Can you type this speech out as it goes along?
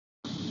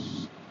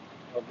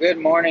Well, good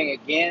morning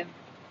again.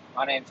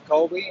 My name's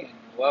Colby,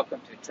 and welcome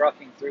to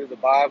Trucking Through the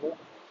Bible.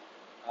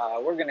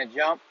 We're going to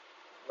jump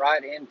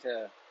right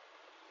into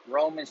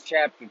Romans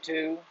chapter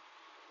 2.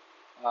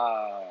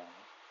 Uh,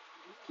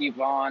 keep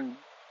on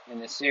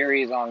in the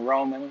series on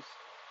Romans.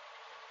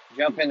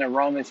 Jump into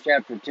Romans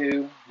chapter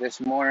 2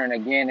 this morning.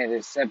 Again, it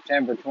is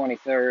September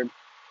 23rd,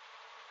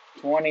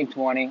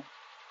 2020.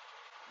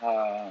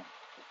 Uh,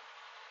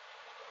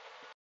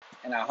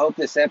 and I hope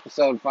this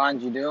episode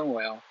finds you doing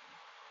well.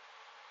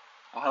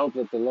 I hope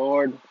that the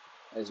Lord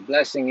is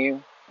blessing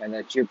you and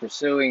that you're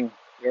pursuing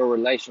your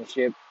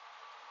relationship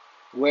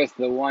with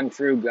the one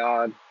true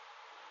God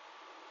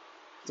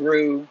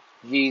through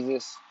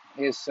Jesus,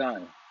 his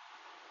son.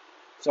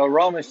 So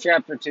Romans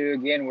chapter 2,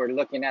 again, we're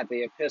looking at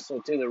the epistle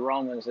to the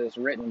Romans as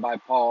written by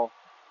Paul.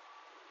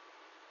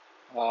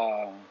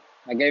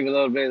 I gave a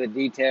little bit of the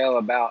detail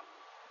about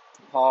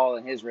Paul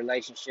and his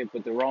relationship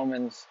with the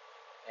Romans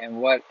and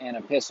what an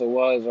epistle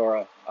was,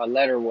 or a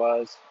letter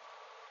was,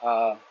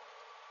 uh,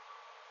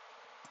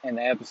 in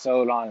the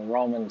episode on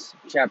Romans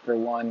chapter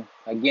 1.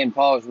 Again,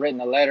 Paul has written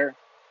a letter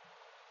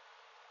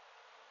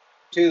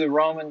to the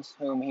Romans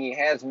whom he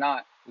has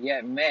not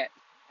yet met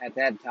at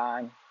that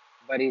time,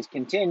 but he's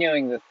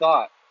continuing the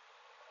thought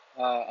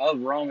of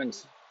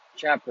Romans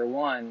chapter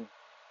 1.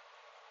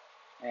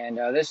 And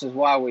this is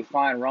why we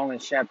find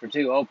Romans chapter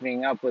 2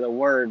 opening up with the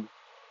word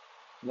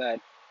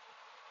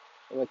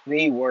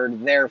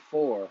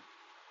therefore.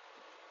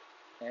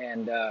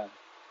 And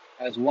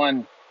as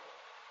one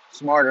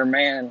smarter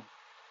man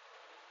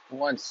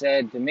once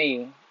said to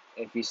me,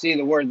 if you see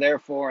the word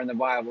therefore in the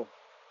Bible,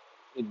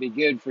 it'd be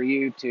good for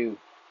you to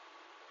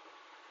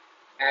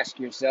ask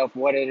yourself,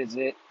 what is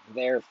it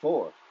there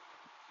for?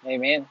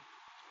 Amen.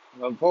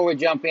 Well, before we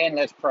jump in,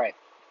 let's pray.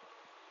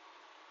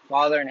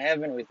 Father in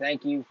heaven, we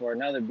thank you for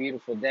another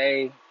beautiful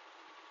day.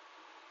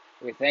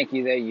 We thank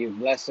you that you've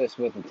blessed us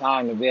with the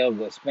time to be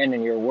able to spend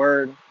in your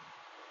word.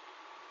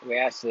 We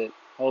ask that,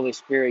 Holy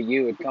Spirit,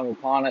 you would come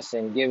upon us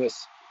and give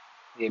us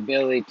the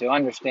ability to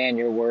understand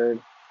your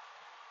word.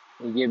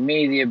 You give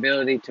me the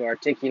ability to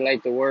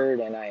articulate the word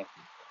in a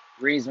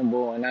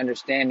reasonable and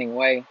understanding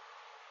way.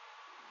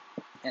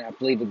 And I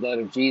plead the blood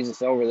of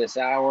Jesus over this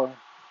hour,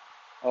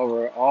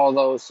 over all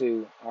those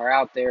who are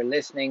out there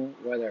listening,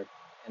 whether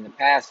in the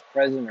past,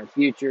 present, or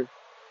future,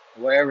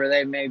 wherever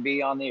they may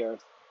be on the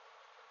earth.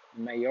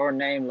 May your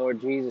name,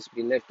 Lord Jesus,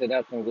 be lifted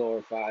up and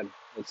glorified.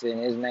 It's in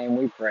his name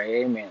we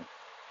pray. Amen.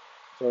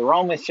 So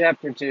Romans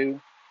chapter 2,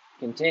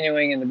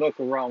 continuing in the book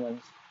of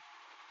Romans,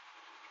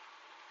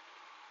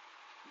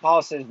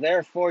 Paul says,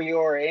 therefore you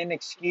are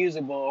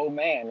inexcusable, O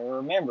man. And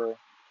remember,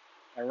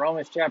 in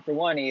Romans chapter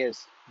 1, he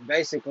has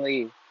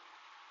basically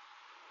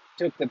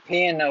took the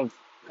pen of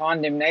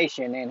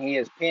condemnation and he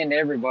has pinned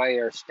everybody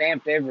or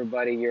stamped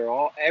everybody.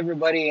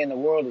 Everybody in the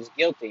world is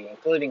guilty,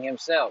 including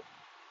himself.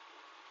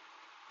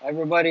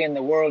 Everybody in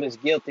the world is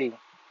guilty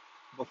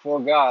before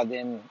God,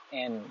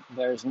 and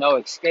there's no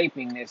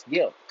escaping this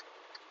guilt.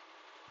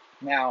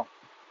 Now,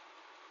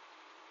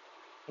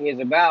 he is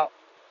about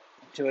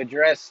to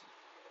address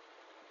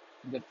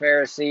the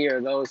Pharisee, or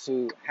those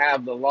who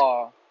have the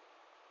law.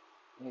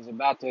 He's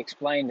about to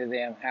explain to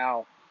them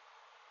how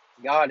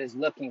God is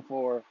looking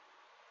for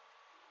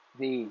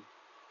the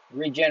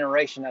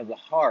regeneration of the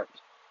heart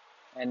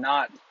and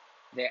not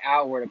the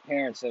outward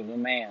appearance of the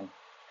man.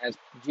 As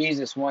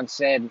Jesus once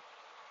said,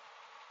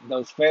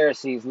 those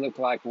Pharisees look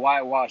like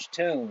whitewashed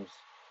tombs.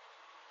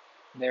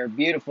 They're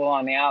beautiful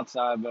on the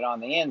outside, but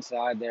on the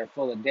inside, they're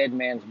full of dead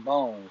man's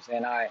bones.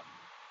 And I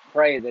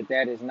pray that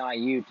that is not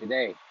you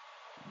today.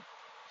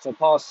 So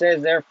Paul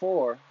says,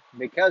 therefore,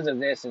 because of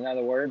this, in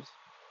other words,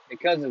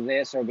 because of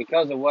this, or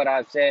because of what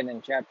I've said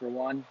in chapter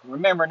 1,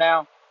 remember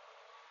now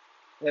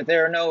that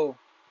there are no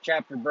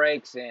chapter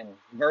breaks and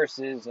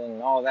verses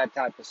and all that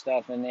type of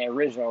stuff in the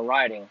original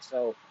writing.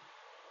 So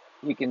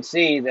you can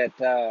see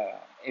that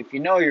if you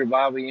know your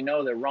Bible, you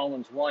know that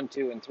Romans 1,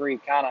 2, and 3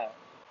 kind of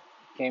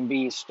can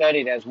be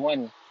studied as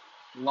one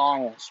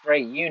long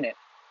straight unit.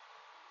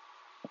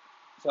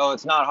 So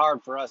it's not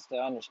hard for us to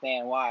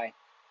understand why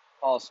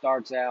Paul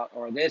starts out,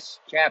 or this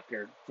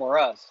chapter for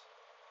us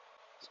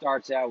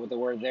starts out with the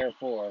word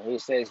therefore. He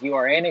says, you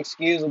are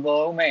inexcusable,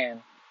 O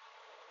man,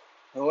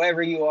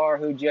 whoever you are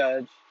who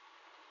judge,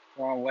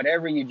 for on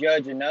whatever you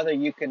judge another,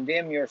 you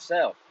condemn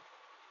yourself.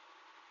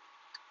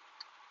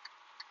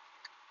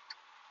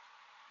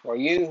 For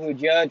you who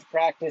judge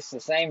practice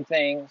the same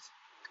things,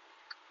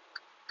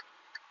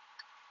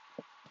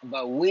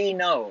 but we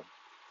know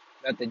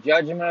that the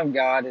judgment of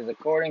God is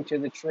according to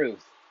the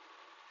truth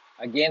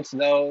against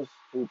those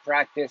who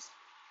practice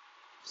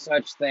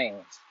such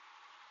things.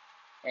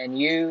 And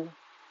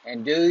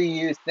do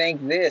you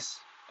think this,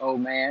 O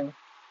man,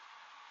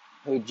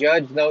 who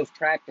judge those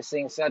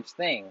practicing such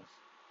things,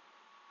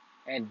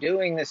 and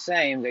doing the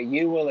same, that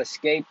you will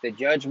escape the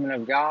judgment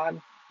of God?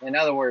 In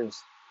other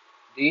words,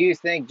 do you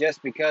think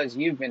just because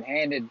you've been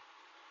handed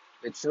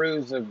the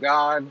truths of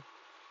God,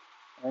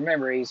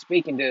 remember, he's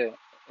speaking to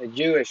a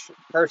Jewish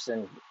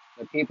person,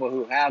 the people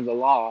who have the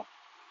law,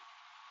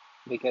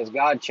 because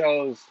God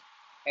chose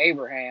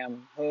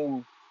Abraham,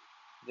 whom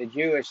the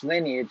Jewish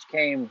lineage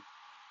came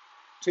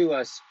to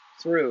us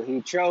through.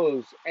 He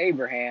chose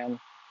Abraham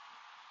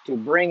to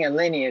bring a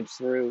lineage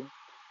through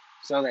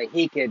so that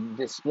he could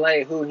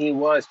display who he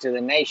was to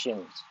the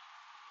nations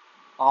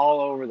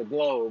all over the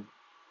globe,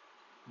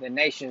 the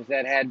nations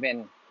that had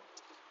been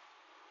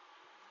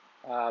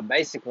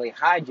basically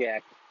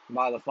hijacked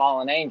by the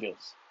fallen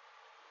angels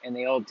in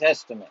the Old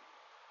Testament,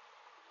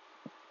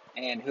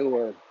 and who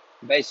were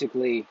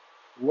basically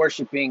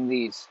worshiping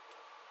these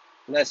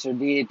lesser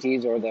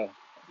deities or the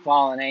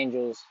fallen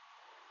angels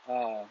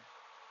uh,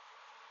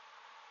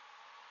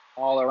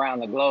 all around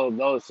the globe,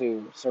 those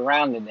who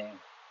surrounded them,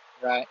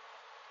 right?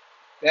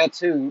 That's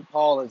who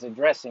Paul is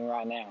addressing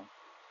right now.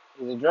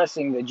 He's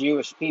addressing the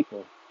Jewish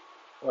people,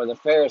 or the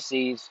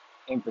Pharisees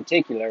in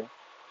particular,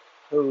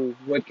 who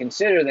would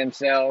consider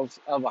themselves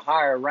of a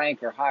higher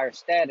rank or higher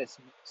status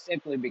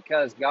simply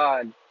because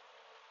God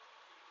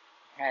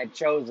had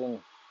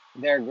chosen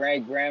their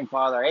great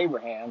grandfather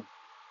Abraham,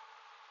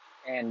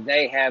 and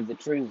they have the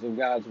truths of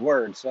God's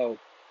word. So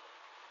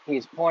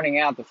he's pointing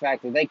out the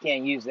fact that they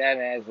can't use that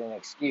as an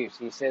excuse.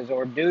 He says,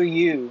 or do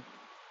you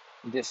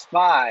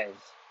despise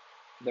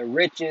the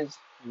riches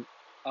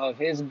of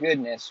his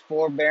goodness,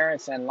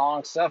 forbearance, and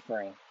long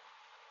suffering,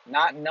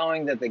 not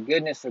knowing that the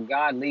goodness of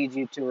God leads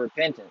you to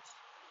repentance?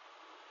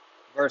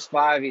 Verse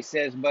 5, he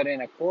says, but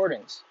in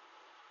accordance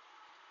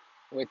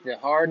with the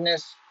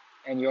hardness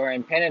and your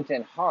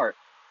impenitent heart,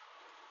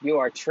 you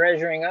are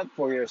treasuring up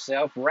for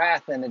yourself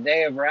wrath in the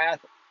day of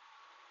wrath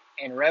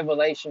and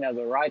revelation of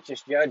the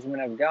righteous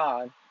judgment of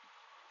God,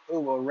 who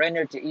will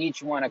render to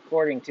each one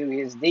according to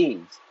his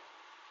deeds.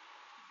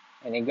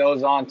 And he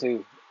goes on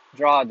to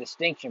draw a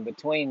distinction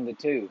between the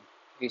two.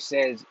 He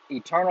says,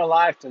 eternal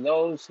life to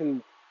those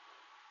who,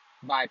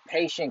 by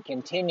patient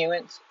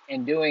continuance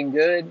in doing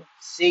good,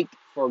 seek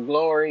for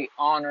glory,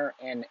 honor,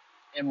 and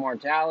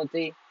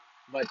immortality,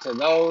 but to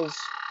those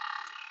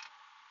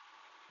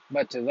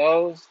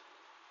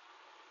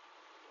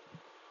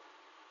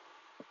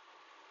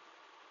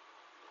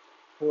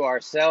who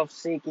are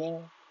self-seeking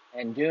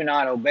and do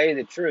not obey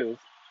the truth,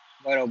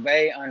 but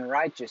obey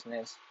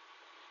unrighteousness,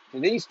 to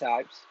these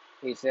types,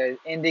 he says,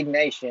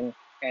 indignation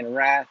and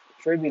wrath,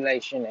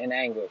 tribulation and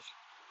anguish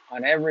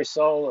on every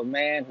soul of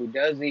man who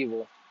does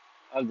evil,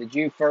 of the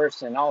Jew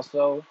first and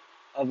also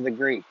of the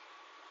Greek.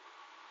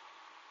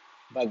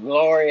 But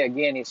glory,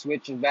 again, he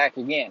switches back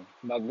again,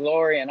 but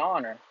glory and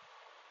honor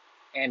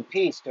and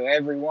peace to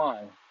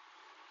everyone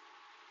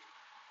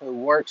who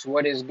works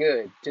what is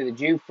good, to the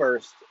Jew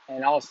first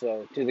and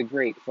also to the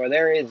Greek. For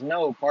there is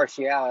no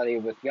partiality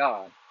with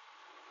God.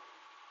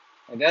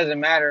 It doesn't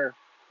matter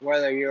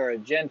whether you're a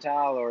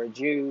Gentile or a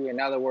Jew. In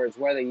other words,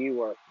 whether you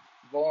were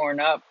born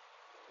up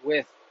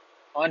with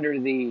under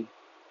the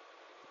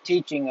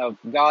teaching of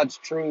God's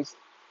truth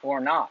or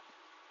not.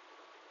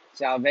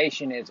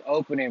 Salvation is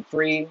open and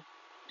free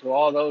to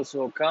all those who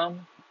will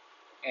come,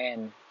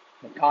 and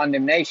the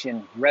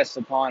condemnation rests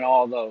upon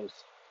all those,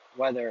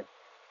 whether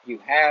you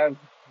have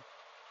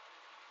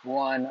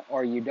one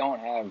or you don't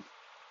have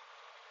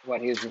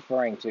what he's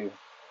referring to.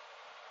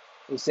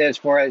 He says,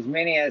 for as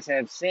many as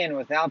have sinned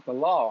without the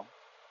law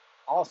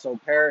also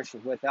perish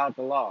without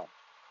the law.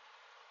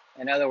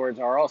 In other words,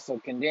 are also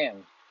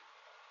condemned.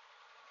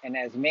 And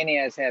as many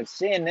as have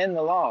sinned in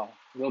the law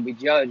will be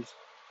judged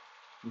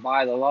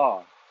by the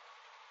law.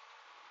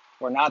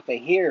 For not the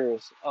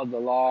hearers of the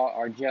law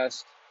are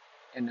just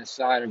in the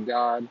sight of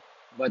God,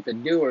 but the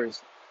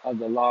doers of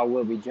the law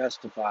will be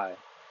justified.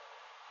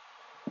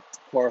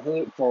 For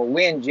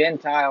when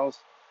Gentiles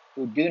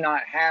who do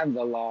not have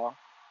the law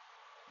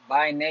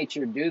by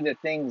nature do the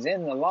things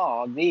in the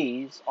law,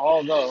 these,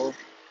 although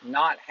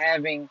not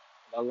having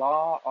the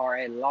law, are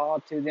a law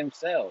to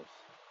themselves,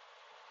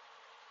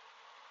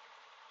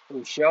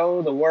 who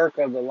show the work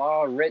of the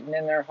law written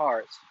in their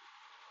hearts,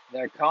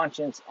 their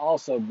conscience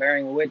also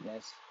bearing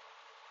witness,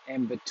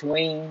 and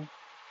between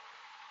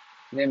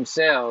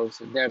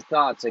themselves their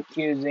thoughts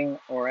accusing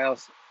or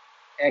else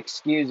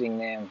excusing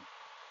them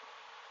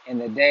in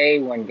the day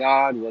when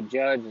God will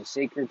judge the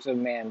secrets of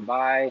men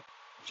by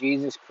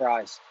Jesus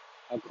Christ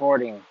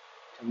according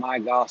to my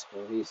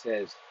gospel, he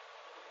says.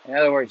 In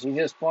other words, he's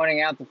just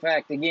pointing out the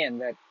fact again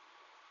that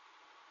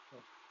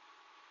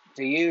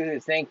to you who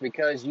think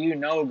because you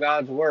know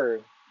God's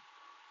word,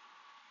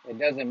 it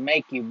doesn't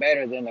make you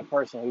better than the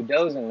person who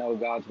doesn't know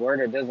God's word.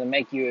 It doesn't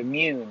make you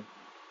immune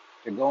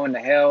to going to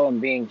hell and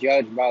being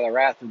judged by the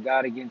wrath of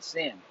God against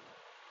sin.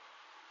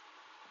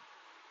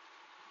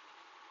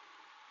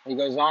 He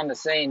goes on to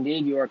say,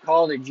 indeed, you are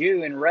called a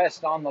Jew and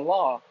rest on the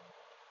law,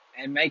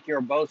 and make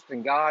your boast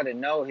in God and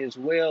know his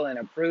will and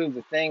approve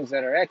the things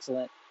that are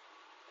excellent,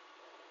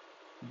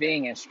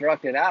 being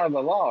instructed out of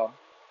the law,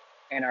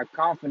 and are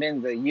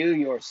confident that you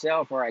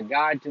yourself are a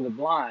guide to the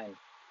blind,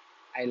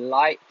 a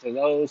light to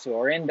those who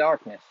are in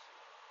darkness,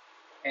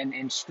 an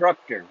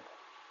instructor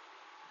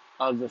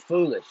of the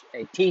foolish,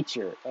 a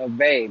teacher of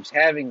babes,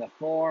 having the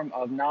form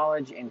of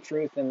knowledge and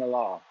truth in the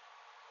law.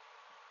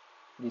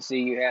 You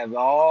see, you have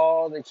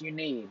all that you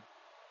need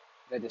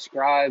that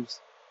describes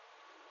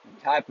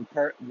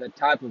the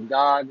type of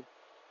God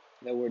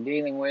that we're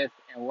dealing with,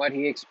 and what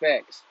he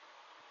expects.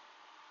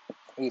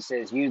 He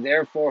says, "You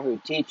therefore who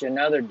teach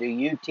another, do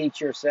you teach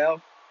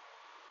yourself?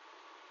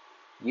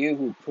 You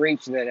who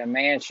preach that a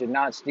man should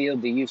not steal,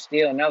 do you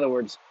steal?" In other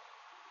words,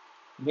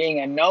 being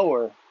a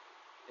knower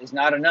is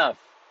not enough,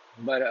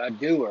 but a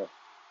doer.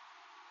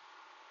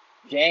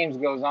 James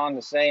goes on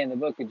to say in the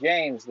book of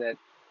James that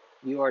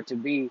you are to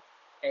be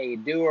a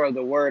doer of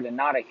the word and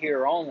not a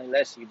hearer only,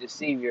 lest you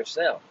deceive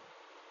yourself.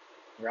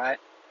 Right?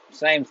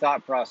 Same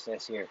thought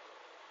process here.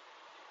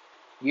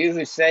 You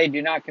who say,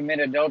 "Do not commit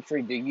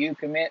adultery," do you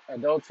commit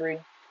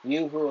adultery?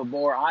 You who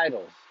abhor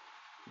idols,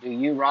 do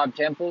you rob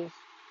temples?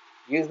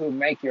 You who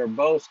make your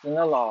boast in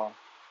the law,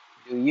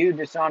 do you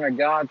dishonor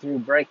God through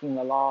breaking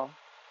the law?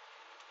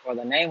 For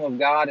the name of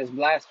God is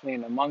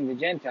blasphemed among the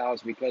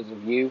Gentiles because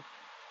of you,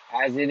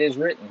 as it is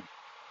written.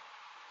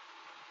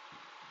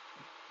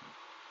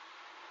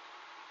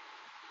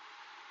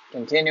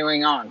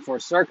 Continuing on, for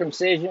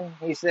circumcision,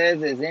 he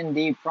says, is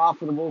indeed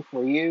profitable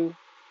for you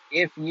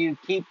if you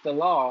keep the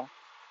law.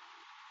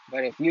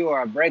 But if you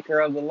are a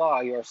breaker of the law,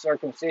 your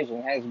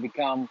circumcision has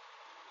become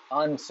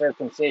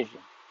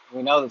uncircumcision.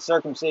 We know that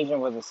circumcision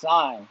was a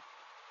sign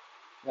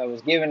that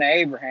was given to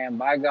Abraham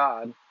by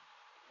God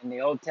in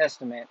the Old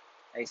Testament,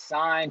 a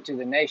sign to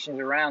the nations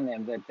around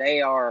them that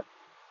they are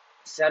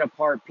set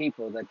apart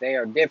people, that they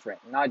are different,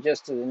 not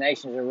just to the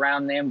nations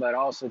around them, but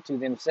also to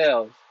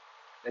themselves,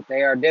 that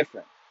they are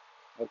different.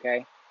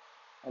 Okay?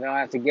 I don't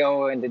have to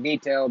go into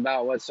detail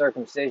about what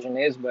circumcision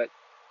is, but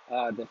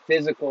the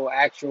physical,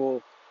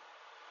 actual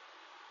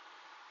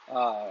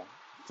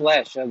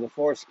flesh of the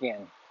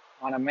foreskin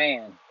on a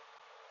man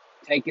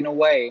taken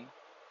away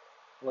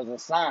was a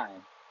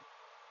sign.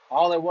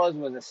 All it was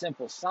a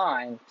simple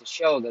sign to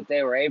show that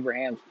they were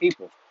Abraham's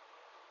people,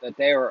 that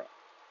they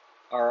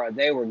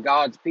were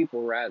God's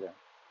people rather.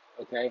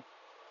 Okay?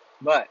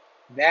 But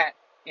that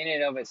in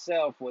and of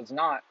itself was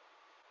not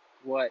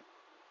what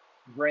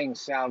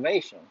brings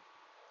salvation.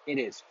 It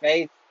is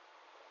faith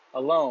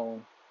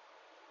alone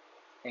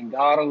in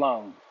God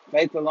alone.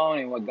 Faith alone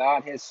in what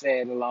God has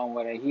said alone,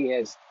 what he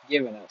has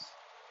given us.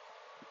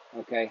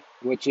 Okay?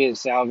 Which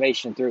is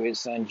salvation through his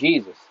son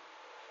Jesus.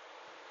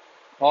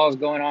 Paul's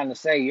going on to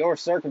say your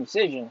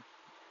circumcision,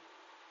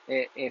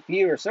 if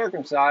you are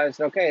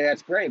circumcised, okay,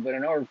 that's great. But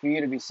in order for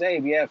you to be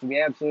saved, you have to be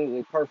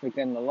absolutely perfect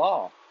in the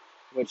law,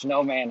 which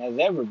no man has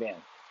ever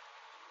been.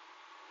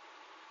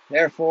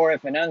 Therefore,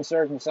 if an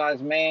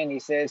uncircumcised man, he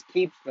says,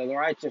 keeps the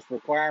righteous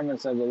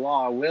requirements of the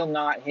law, will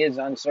not his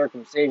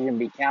uncircumcision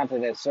be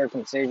counted as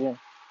circumcision?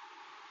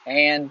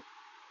 And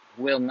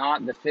will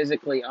not the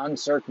physically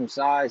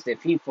uncircumcised,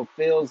 if he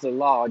fulfills the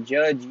law,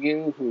 judge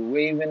you who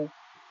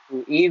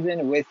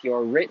even with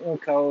your written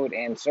code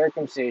and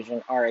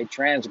circumcision are a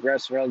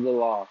transgressor of the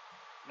law?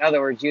 In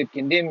other words, you'd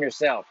condemn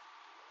yourself.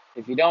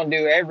 If you don't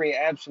do every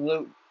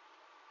absolute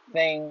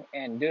thing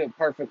and do it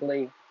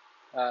perfectly,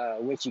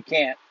 which you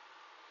can't,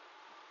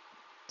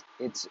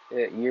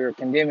 you're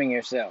condemning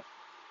yourself.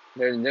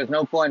 There's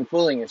no point in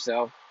fooling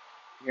yourself.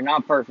 You're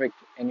not perfect,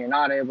 and you're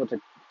not able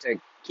to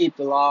keep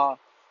the law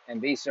and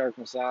be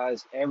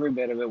circumcised, every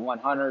bit of it,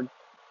 110%.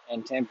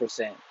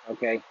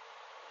 Okay?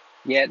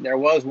 Yet there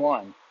was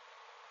one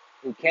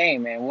who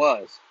came and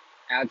was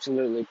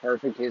absolutely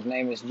perfect. His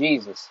name is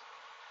Jesus.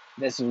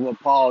 This is what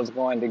Paul is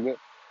going to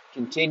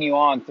continue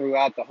on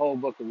throughout the whole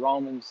book of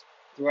Romans,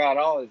 throughout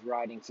all his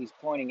writings. He's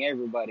pointing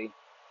everybody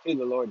to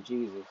the Lord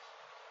Jesus.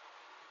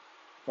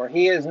 For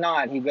he is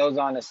not, he goes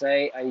on to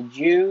say, a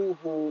Jew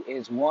who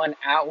is one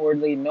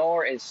outwardly,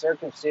 nor is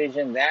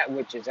circumcision that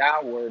which is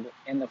outward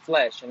in the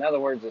flesh. In other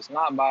words, it's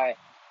not by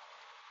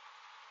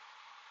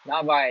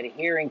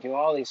adhering to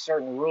all these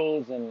certain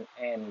rules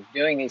and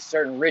doing these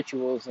certain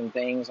rituals and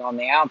things on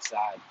the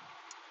outside.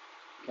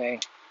 Okay?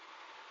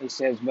 He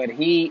says, but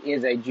he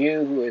is a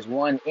Jew who is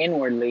one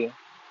inwardly,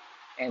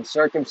 and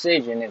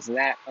circumcision is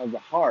that of the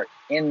heart,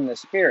 in the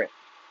spirit,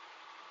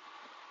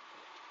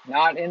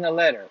 not in the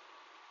letter,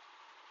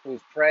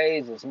 whose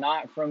praise is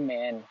not from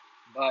men,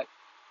 but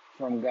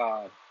from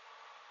God.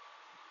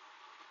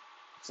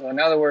 So in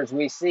other words,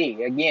 we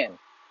see, again,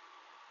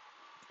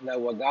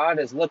 that what God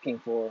is looking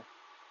for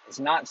is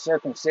not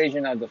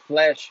circumcision of the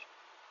flesh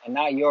and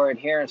not your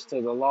adherence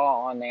to the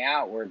law on the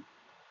outward,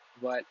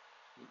 but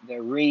the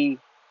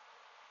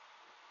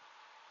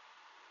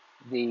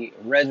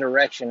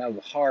resurrection of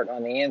the heart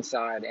on the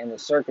inside and the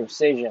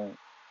circumcision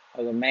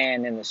of the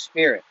man in the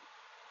spirit.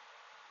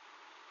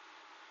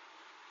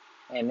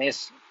 And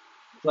this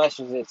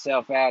fleshes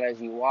itself out as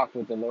you walk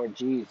with the Lord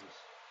Jesus.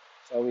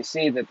 So we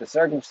see that the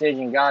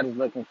circumcision God is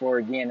looking for,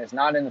 again, is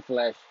not in the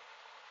flesh,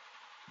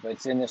 but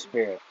it's in the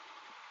spirit.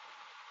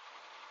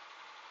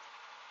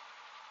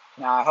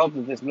 Now, I hope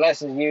that this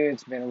blesses you.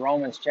 It's been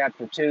Romans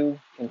chapter 2.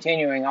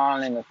 Continuing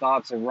on in the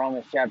thoughts of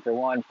Romans chapter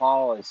 1,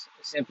 Paul is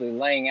simply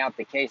laying out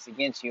the case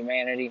against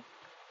humanity.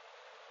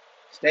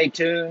 Stay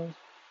tuned.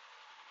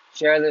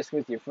 Share this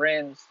with your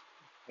friends.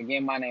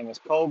 Again, my name is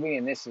Colby,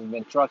 and this has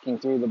been Trucking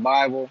Through the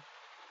Bible.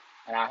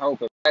 And I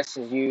hope it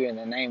blesses you in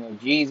the name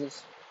of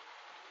Jesus.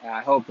 And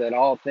I hope that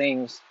all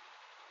things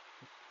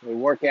will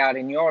work out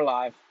in your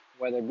life,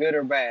 whether good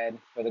or bad,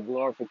 for the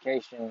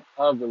glorification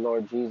of the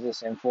Lord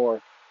Jesus and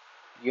for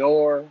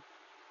your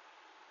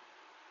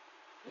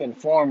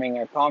conforming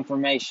or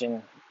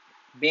confirmation,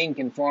 being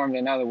conformed,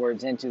 in other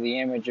words, into the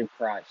image of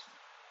Christ.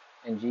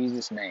 In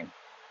Jesus' name.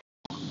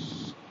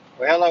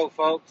 Well, hello,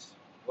 folks.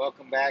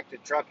 Welcome back to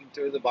Trucking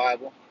Through the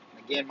Bible.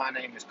 Again, my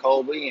name is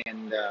Colby,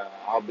 and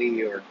I'll be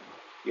your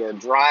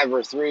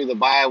driver through the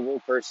Bible,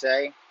 per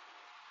se.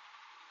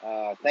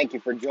 Thank you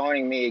for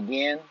joining me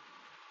again.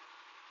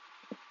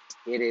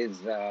 It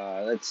is,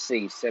 let's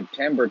see,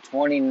 September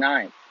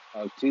 29th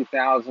of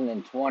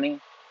 2020.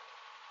 It's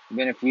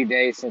been a few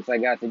days since I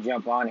got to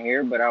jump on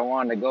here, but I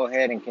wanted to go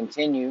ahead and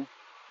continue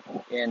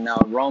in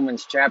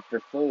Romans chapter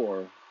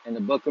 4. In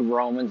the book of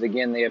Romans,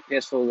 again, the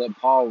epistle that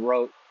Paul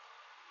wrote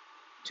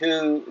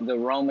to the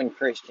Roman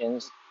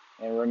Christians.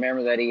 And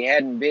remember that he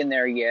hadn't been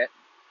there yet.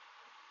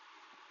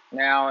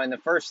 Now, in the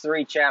first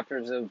 3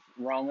 chapters of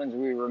Romans,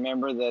 we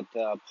remember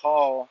that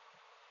Paul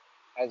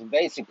has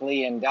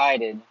basically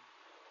indicted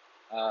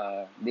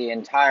the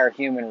entire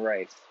human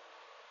race.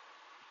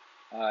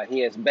 He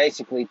has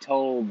basically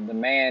told the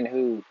man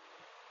who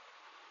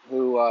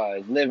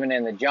is living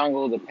in the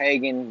jungle, the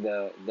pagan,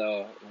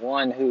 the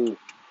one who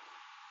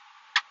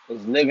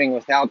is living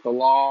without the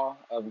law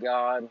of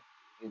God,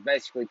 he's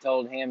basically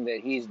told him that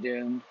he's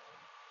doomed.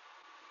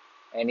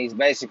 And he's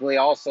basically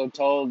also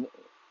told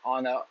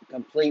on a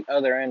complete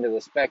other end of the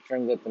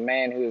spectrum that the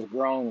man who has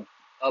grown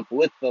up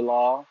with the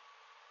law,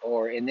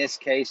 or in this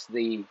case,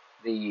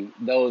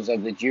 those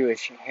of the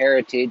Jewish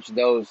heritage,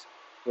 those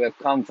who have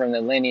come from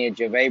the lineage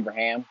of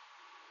Abraham,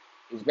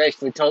 he's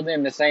basically told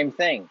them the same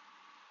thing,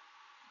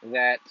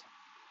 that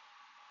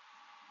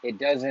it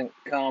doesn't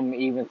come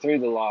even through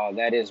the law,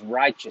 that is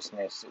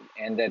righteousness,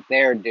 and that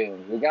they're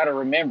doomed. We got to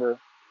remember,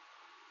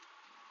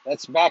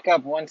 let's back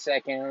up 1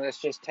 second and let's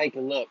just take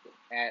a look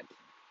at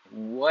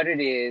what it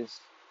is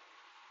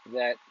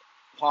that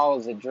Paul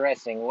is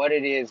addressing, what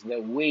it is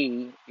that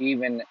we,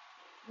 even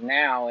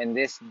now in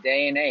this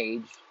day and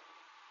age,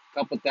 a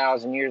couple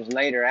thousand years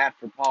later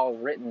after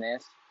Paul's written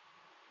this,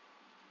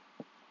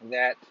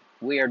 that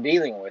we are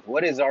dealing with.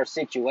 What is our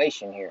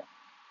situation here?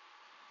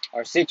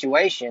 Our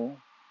situation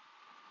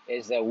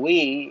is that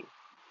we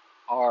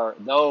are,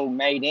 though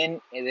made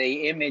in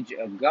the image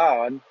of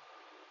God,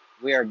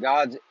 we are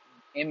God's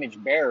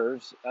image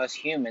bearers, us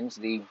humans,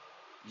 the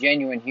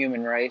genuine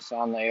human race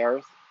on the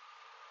earth.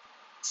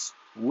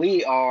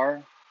 We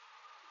are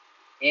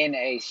in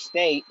a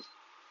state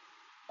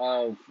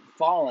of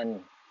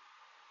fallenness,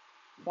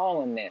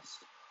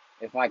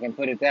 if I can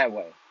put it that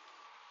way.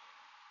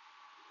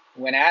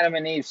 When Adam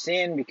and Eve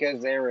sinned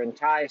because they were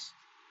enticed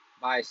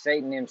by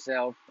Satan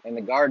himself in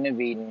the Garden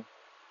of Eden,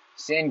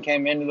 sin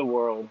came into the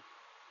world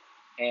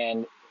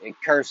and it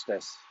cursed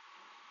us,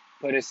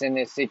 put us in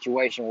this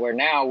situation where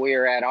now we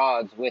are at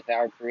odds with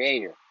our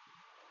Creator.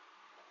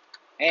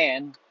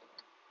 And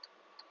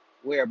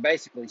we are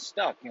basically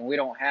stuck, and we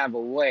don't have a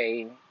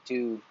way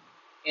to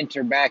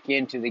enter back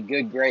into the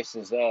good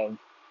graces of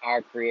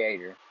our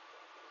Creator.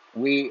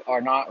 We are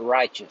not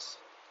righteous.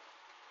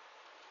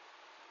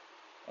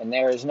 And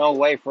there is no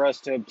way for us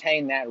to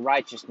obtain that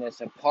righteousness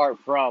apart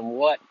from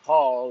what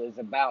Paul is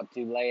about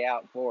to lay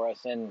out for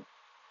us in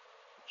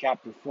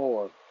chapter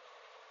 4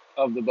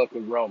 of the book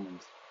of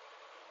Romans.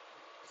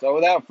 So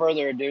without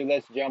further ado,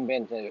 let's jump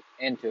into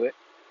it.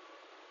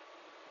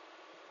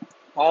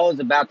 Paul is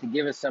about to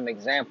give us some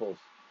examples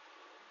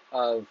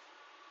of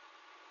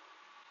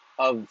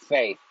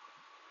faith,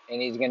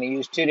 and he's going to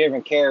use 2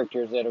 different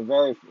characters that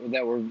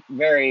were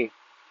very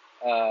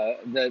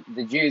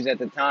the Jews at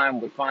the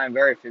time would find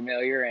very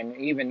familiar, and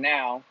even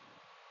now,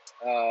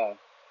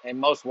 in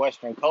most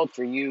Western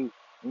culture, you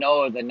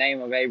know the name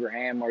of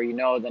Abraham or you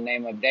know the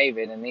name of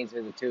David, and these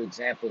are the 2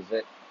 examples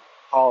that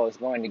Paul is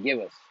going to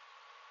give us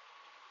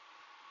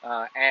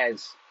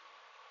as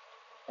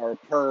or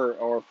per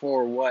or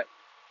for what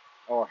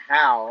or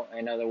how,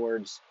 in other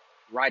words,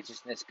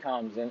 righteousness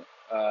comes, and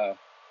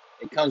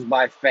it comes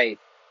by faith.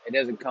 It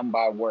doesn't come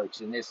by works,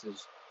 and this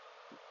is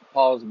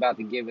Paul's about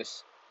to give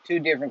us 2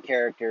 different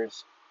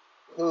characters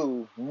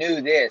who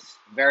knew this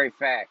very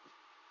fact,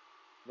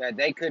 that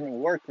they couldn't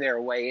work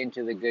their way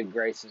into the good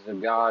graces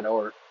of God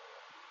or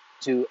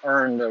to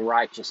earn the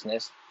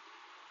righteousness.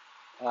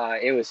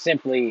 It was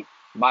simply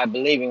by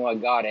believing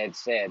what God had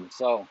said.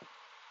 So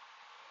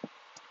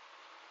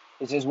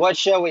it says, what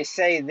shall we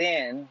say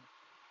then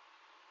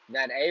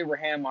that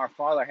Abraham our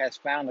father has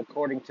found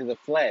according to the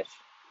flesh?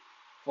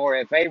 For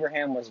if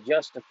Abraham was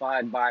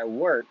justified by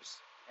works,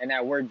 and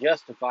that word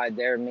justified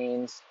there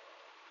means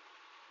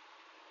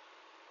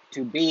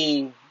to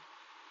be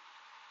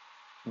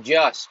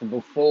just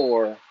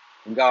before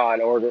God,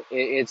 or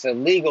it's a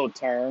legal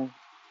term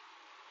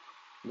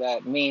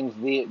that means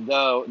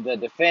the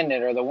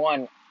defendant or the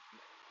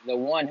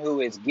one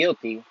who is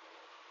guilty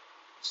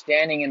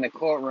standing in the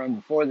courtroom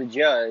before the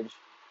judge,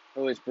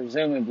 who is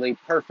presumably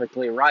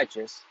perfectly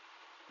righteous,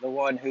 the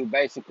one who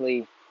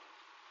basically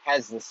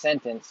has the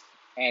sentence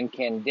and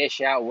can dish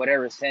out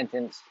whatever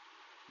sentence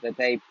that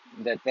they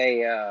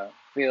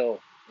feel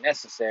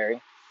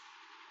necessary.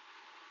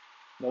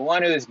 The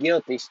one who is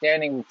guilty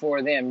standing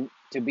before them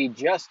to be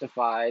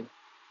justified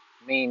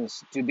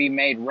means to be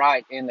made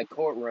right in the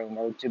courtroom,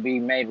 or to be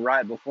made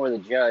right before the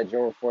judge,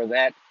 or for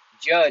that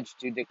judge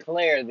to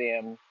declare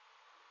them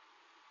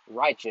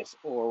righteous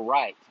or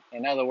right.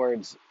 In other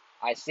words,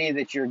 I see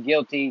that you're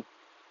guilty,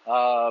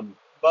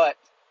 but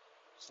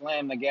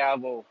slam the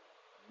gavel,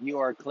 you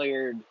are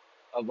cleared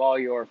of all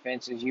your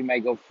offenses, you may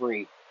go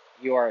free.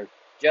 You are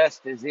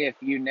just as if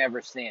you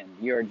never sinned.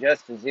 You are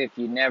just as if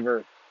you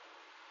never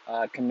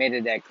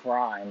committed that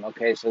crime.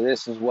 Okay, so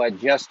this is what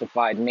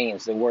justified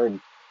means, the word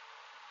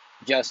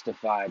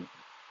justified.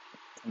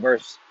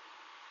 Verse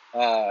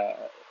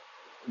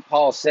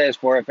Paul says,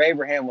 for if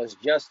Abraham was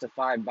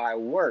justified by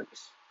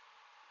works,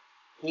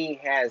 he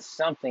has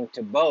something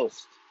to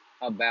boast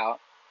about,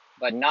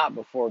 but not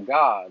before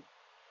God.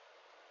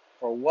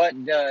 For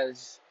what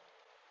does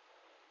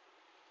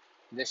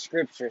the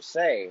scripture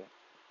say?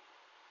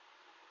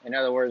 In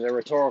other words, a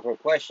rhetorical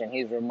question.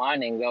 He's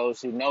reminding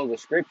those who know the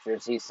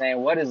scriptures. He's saying,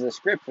 what does the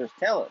scriptures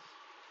tell us?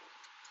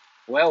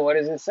 Well, what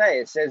does it say?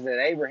 It says that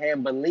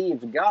Abraham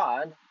believed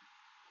God,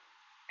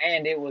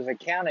 and it was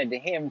accounted to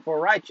him for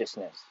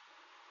righteousness.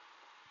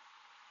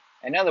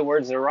 In other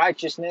words, the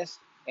righteousness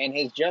and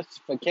his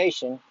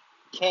justification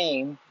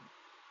came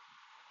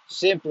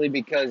simply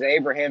because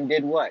Abraham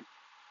did what?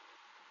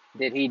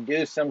 Did he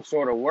do some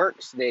sort of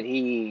works? Did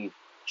he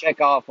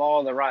check off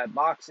all the right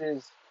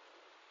boxes?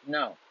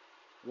 No.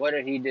 What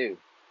did he do?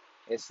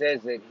 It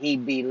says that he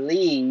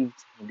believed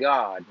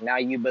God. Now,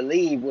 you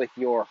believe with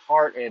your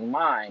heart and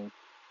mind.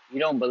 You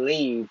don't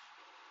believe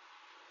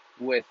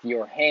with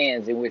your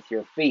hands and with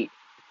your feet.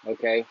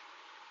 Okay?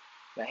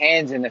 The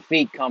hands and the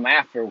feet come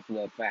after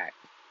the fact.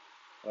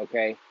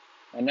 Okay?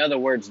 In other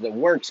words, the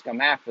works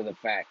come after the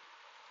fact.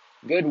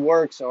 Good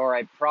works are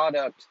a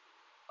product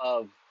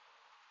of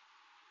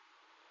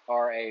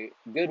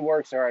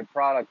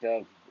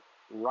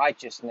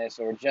righteousness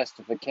or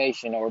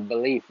justification or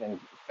belief and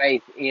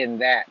faith in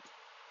that.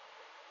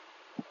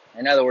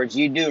 In other words,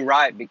 you do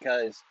right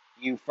because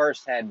you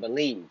first had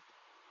believed.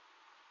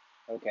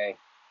 Okay?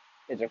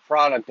 It's a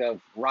product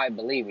of right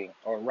believing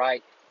or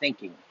right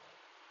thinking.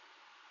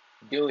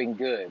 Doing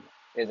good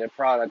is a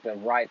product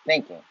of right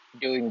thinking.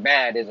 Doing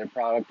bad is a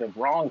product of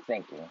wrong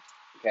thinking.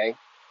 Okay?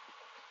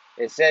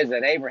 It says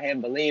that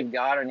Abraham believed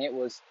God and it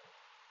was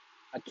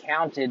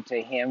accounted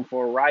to him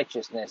for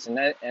righteousness.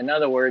 And in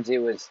other words, it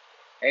was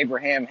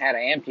Abraham had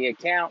an empty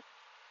account,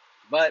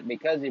 but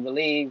because he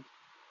believed,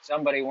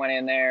 somebody went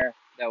in there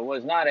that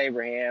was not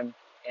Abraham,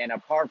 and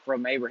apart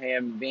from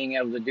Abraham being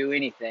able to do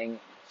anything,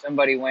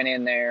 somebody went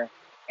in there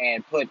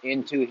and put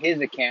into his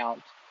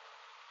account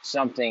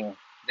something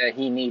that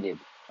he needed.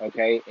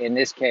 Okay, in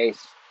this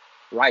case,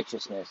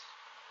 righteousness.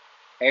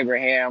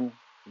 Abraham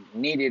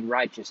needed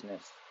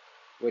righteousness,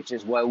 which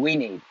is what we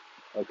need.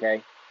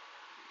 Okay,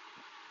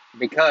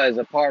 because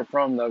apart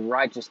from the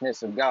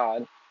righteousness of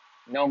God,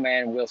 no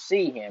man will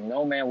see him.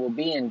 No man will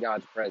be in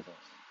God's presence.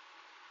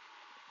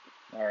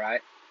 All right.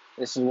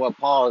 This is what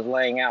Paul is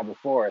laying out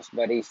before us,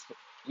 but he's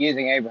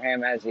using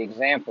Abraham as the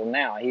example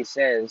now. He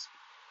says,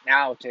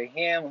 now to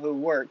him who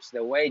works,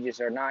 the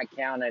wages are not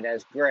counted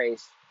as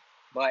grace,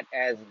 but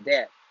as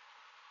debt.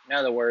 In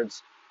other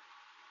words,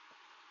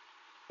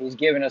 he's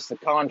given us the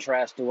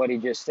contrast to what he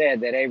just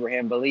said, that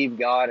Abraham believed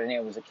God and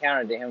it was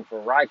accounted to him for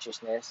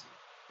righteousness.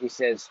 He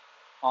says,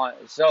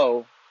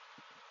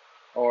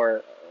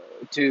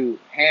 to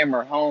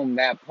hammer home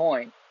that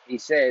point, he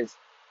says,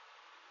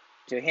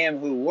 to him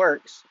who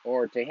works,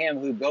 or to him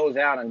who goes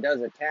out and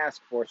does a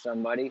task for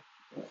somebody,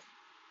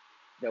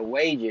 the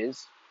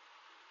wages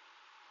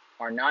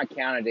are not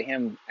counted to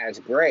him as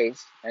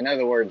grace. In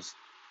other words,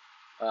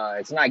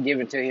 it's not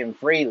given to him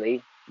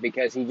freely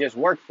because he just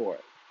worked for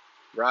it,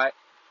 right?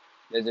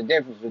 There's a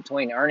difference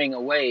between earning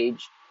a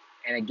wage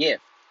and a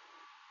gift.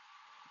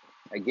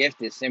 A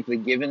gift is simply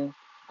given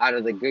out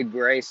of the good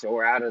grace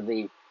or out of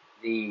the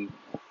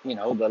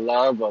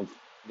love of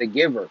the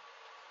giver.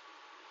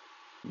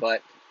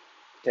 But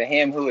to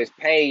him who is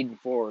paid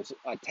for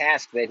a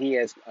task that he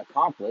has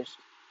accomplished,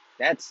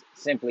 that's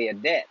simply a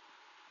debt.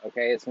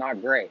 Okay, it's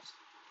not grace.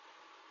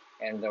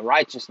 And the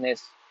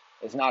righteousness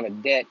is not a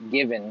debt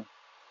given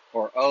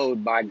or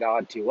owed by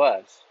God to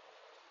us.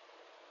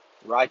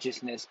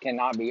 Righteousness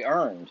cannot be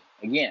earned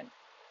again.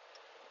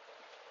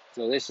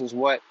 So this is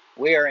what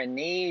we are in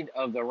need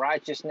of, the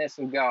righteousness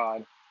of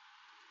God.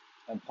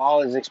 And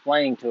Paul is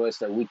explaining to us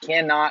that we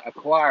cannot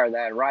acquire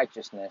that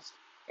righteousness.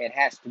 It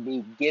has to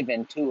be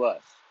given to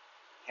us.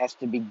 It has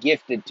to be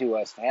gifted to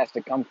us. It has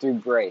to come through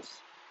grace.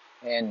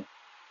 And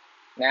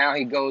now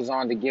he goes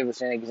on to give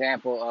us an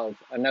example of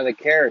another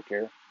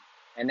character,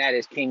 and that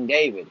is King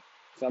David,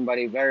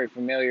 somebody very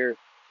familiar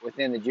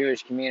within the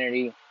Jewish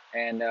community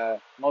and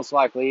most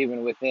likely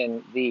even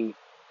within the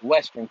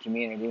Western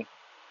community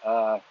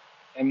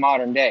in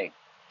modern day.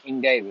 King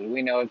David,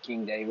 we know of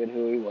King David,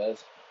 who he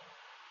was.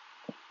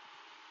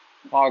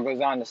 Paul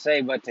goes on to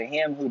say, but to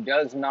him who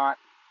does not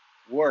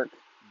work,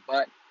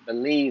 but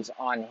believes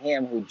on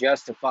him who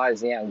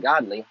justifies the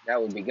ungodly,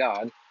 that would be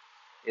God,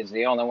 is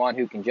the only one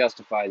who can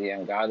justify the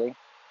ungodly.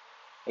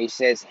 He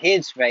says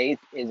his faith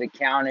is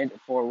accounted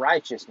for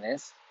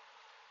righteousness,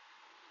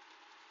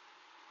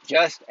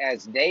 just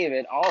as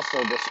David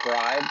also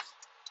describes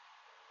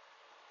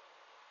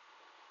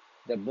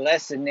the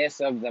blessedness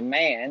of the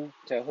man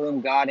to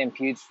whom God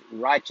imputes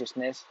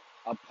righteousness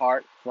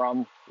apart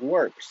from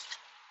works.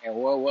 And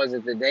what was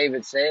it that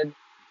David said?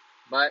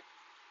 But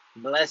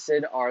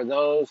blessed are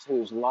those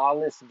whose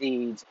lawless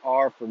deeds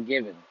are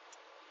forgiven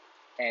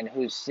and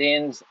whose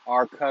sins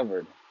are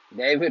covered.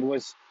 David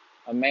was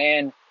a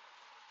man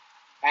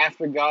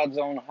after God's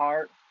own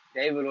heart.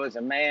 David was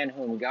a man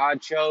whom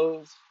God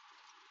chose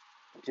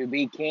to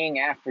be king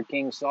after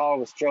King Saul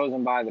was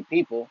chosen by the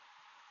people.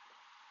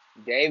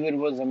 David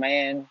was a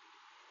man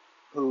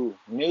who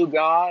knew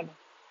God,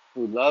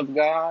 who loved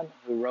God,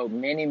 who wrote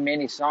many,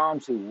 many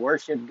psalms, who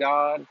worshiped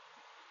God,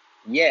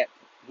 yet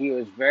he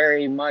was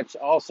very much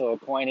also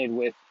acquainted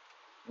with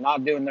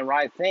not doing the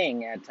right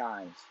thing at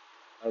times.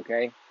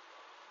 Okay?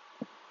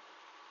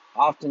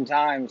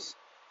 Oftentimes,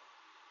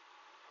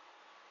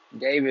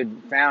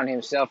 David found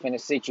himself in a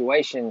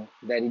situation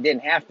that he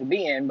didn't have to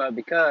be in, but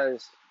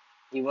because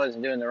he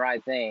wasn't doing the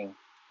right thing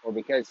or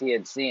because he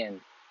had sinned,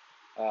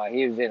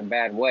 he was in a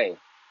bad way.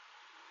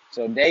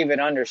 So David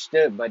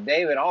understood, but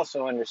David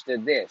also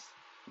understood this,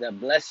 that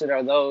blessed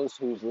are those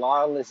whose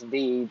lawless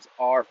deeds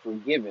are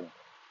forgiven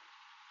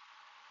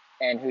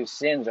and whose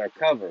sins are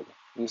covered.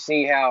 You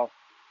see how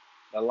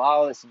the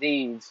lawless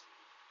deeds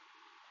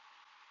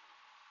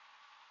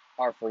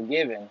are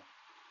forgiven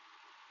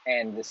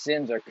and the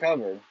sins are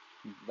covered.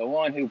 The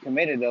one who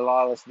committed the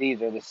lawless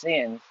deeds or the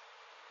sins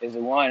is the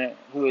one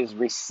who is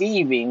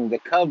receiving the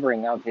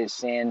covering of his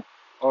sin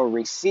or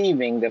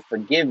receiving the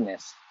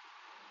forgiveness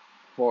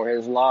for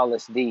his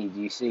lawless deeds.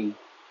 You see,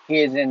 he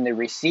is in the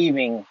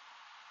receiving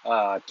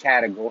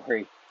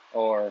category,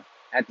 or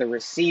at the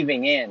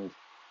receiving end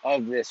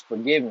of this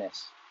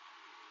forgiveness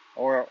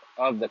or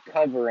of the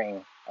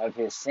covering of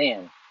his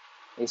sin.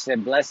 He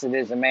said, blessed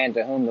is the man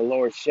to whom the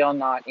Lord shall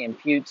not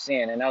impute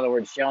sin. In other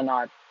words, shall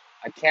not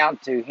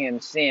account to him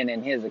sin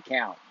in his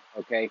account.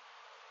 Okay?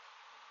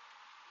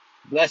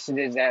 Blessed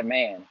is that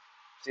man.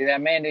 See,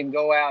 that man didn't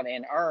go out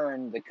and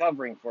earn the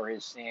covering for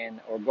his sin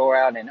or go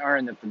out and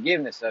earn the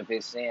forgiveness of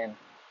his sin.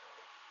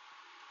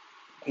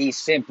 He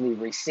simply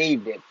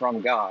received it from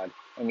God.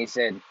 And he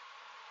said,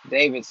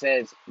 David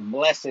says,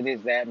 blessed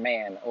is that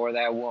man or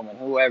that woman,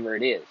 whoever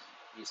it is.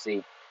 You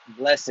see,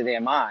 blessed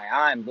am I.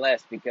 I am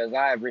blessed because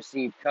I have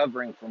received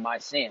covering for my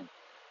sin.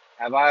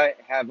 Have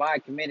I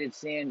committed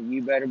sin?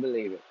 You better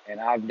believe it. And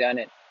I've done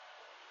it.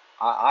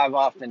 I've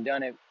often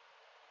done it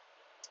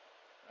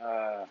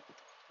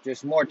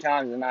just more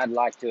times than I'd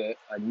like to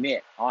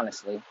admit,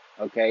 honestly.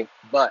 Okay.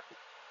 But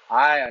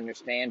I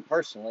understand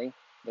personally,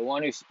 the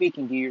one who's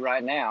speaking to you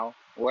right now,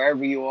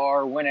 wherever you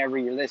are, whenever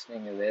you're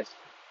listening to this,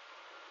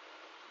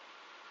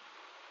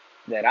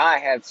 that I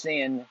have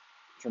sinned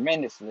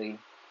tremendously,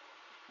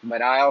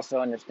 but I also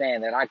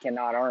understand that I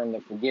cannot earn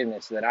the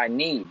forgiveness that I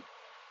need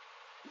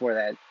for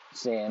that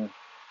sin,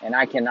 and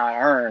I cannot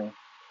earn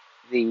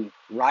the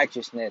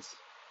righteousness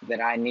that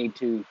I need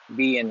to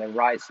be in the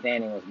right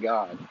standing with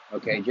God.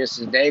 Okay, just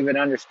as David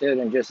understood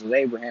and just as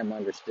Abraham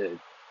understood,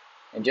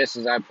 and just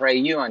as I pray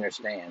you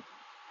understand.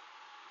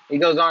 He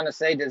goes on to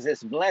say, does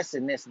this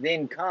blessedness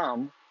then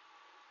come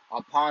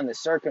upon the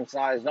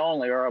circumcised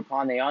only or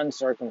upon the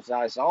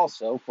uncircumcised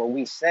also? For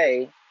we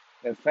say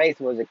that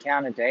faith was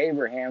accounted to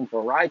Abraham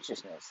for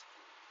righteousness.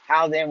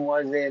 How then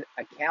was it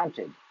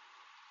accounted?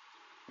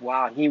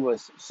 While he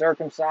was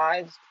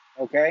circumcised?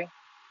 Okay,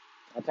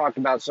 I talked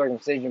about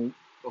circumcision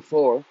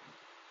before.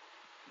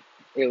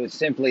 It was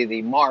simply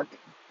the mark.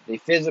 The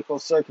physical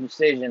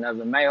circumcision of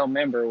the male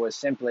member was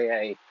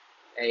simply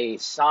a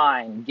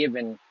sign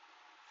given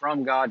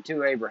from God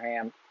to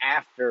Abraham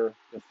after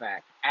the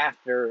fact,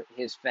 after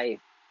his faith,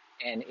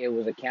 and it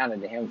was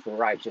accounted to him for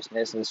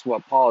righteousness. This is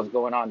what Paul is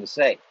going on to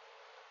say,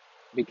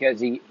 because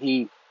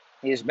he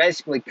is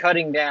basically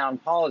cutting down,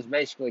 Paul is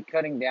basically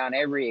cutting down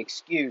every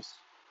excuse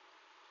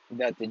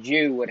that the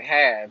Jew would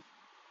have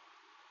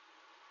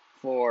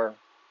for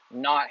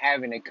not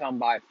having to come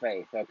by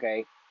faith.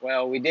 Okay,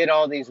 well, we did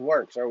all these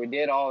works, or we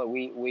did all,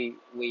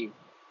 we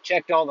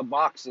checked all the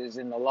boxes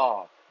in the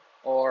law,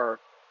 or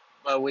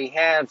but we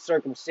have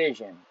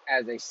circumcision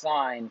as a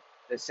sign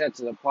that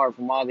sets it apart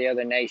from all the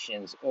other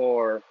nations,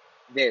 or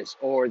this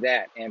or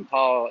that. And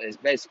Paul is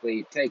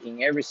basically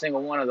taking every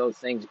single one of those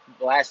things,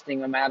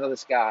 blasting them out of the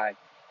sky,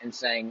 and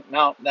saying,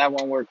 no, that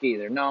won't work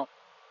either. No,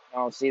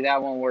 see,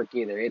 that won't work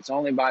either. It's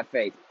only by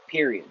faith,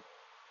 period.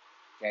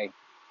 Okay.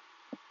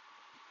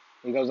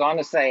 He goes on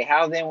to say,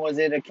 how then was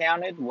it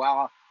accounted?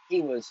 While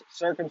he was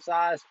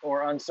circumcised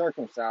or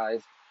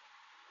uncircumcised?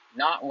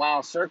 Not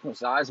while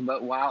circumcised,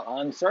 but while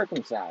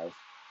uncircumcised.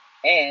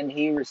 And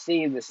he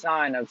received the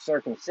sign of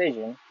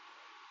circumcision,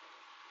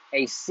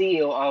 a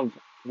seal of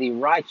the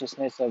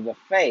righteousness of the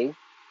faith,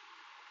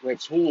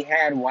 which he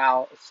had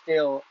while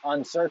still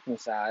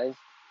uncircumcised,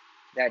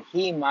 that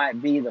he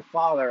might be the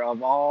father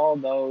of all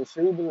those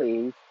who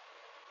believe,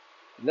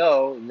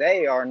 though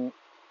they are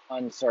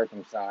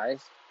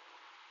uncircumcised,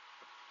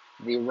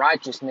 the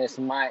righteousness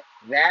might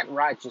that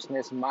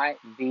righteousness might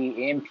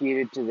be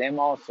imputed to them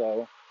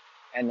also,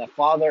 and the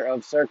father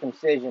of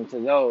circumcision to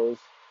those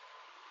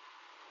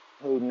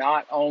who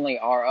not only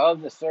are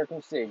of the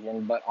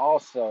circumcision, but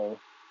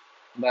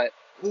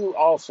who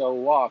also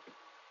walk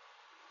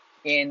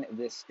in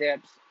the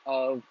steps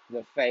of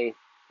the faith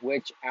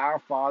which our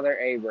father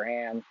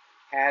Abraham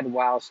had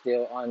while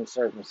still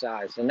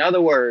uncircumcised. In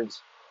other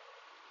words,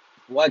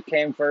 what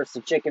came first, the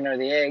chicken or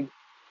the egg?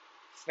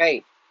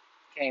 Faith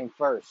came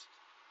first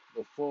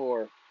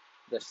before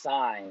the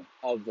sign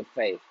of the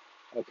faith.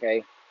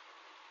 Okay?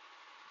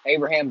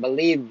 Abraham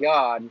believed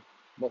God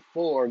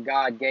before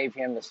God gave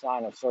him the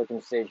sign of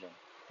circumcision.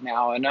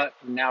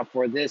 Now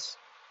for this,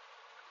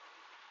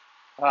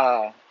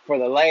 for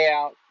the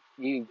layout,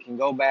 you can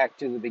go back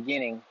to the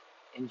beginning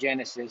in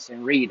Genesis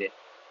and read it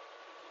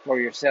for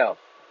yourself,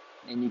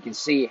 and you can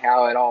see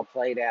how it all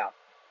played out.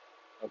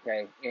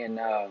 Okay, in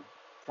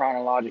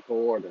chronological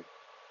order.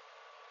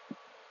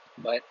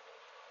 But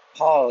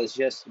Paul is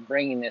just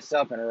bringing this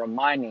up and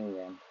reminding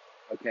them.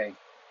 Okay,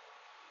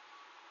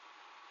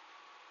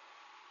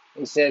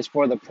 he says,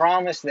 "For the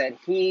promise that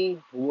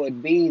he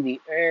would be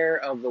the heir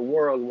of the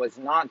world was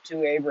not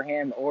to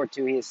Abraham or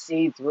to his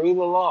seed through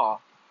the law,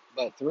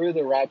 but through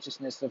the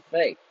righteousness of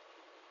faith."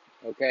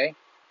 Okay,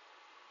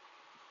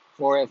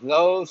 for if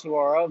those who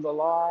are of the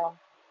law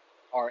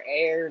are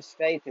heirs,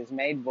 faith is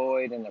made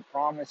void, and the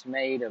promise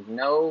made of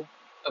no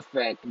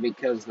effect,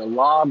 because the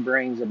law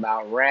brings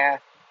about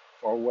wrath.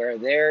 For where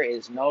there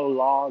is no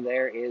law,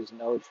 there is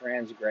no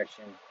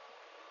transgression.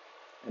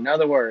 In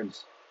other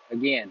words,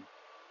 again,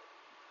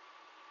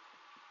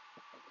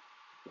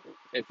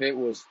 if it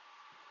was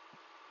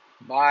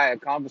by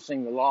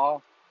accomplishing the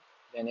law,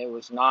 then it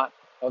was not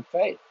of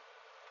faith.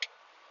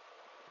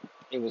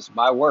 It was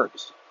by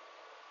works.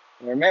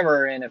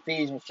 Remember in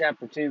Ephesians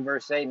chapter 2,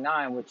 verse 8 and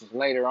 9, which is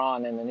later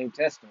on in the New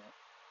Testament,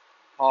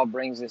 Paul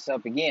brings this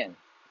up again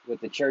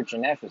with the church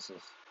in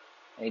Ephesus.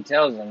 And he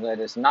tells them that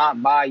it's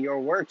not by your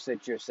works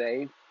that you're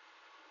saved,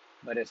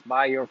 but it's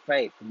by your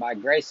faith, by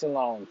grace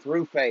alone,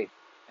 through faith.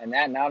 And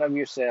that not of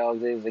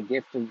yourselves, is a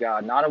gift of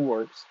God, not of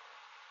works,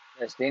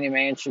 lest any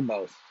man should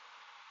boast.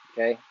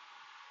 Okay?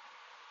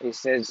 He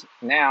says,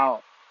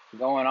 now,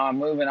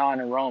 moving on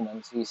in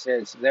Romans, he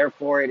says,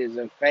 therefore it is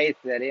of faith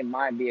that it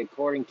might be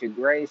according to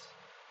grace,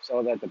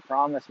 so that the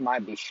promise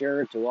might be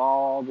sure to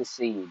all the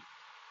seed,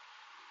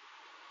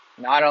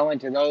 not only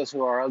to those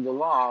who are of the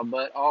law,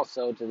 but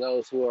also to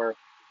those who are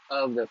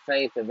of the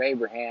faith of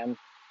Abraham,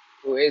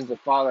 who is the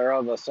father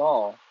of us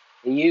all.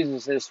 He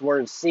uses this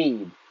word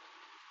seed.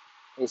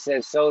 He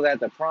says, so that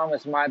the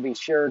promise might be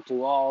sure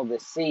to all the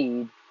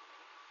seed,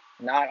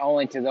 not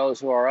only to those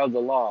who are of the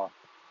law.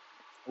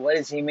 What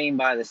does he mean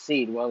by the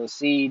seed? Well, the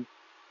seed,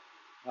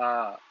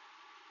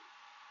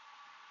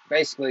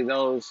 basically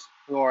those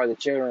who are the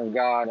children of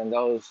God, and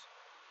those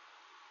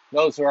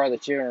who are the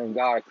children of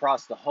God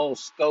across the whole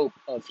scope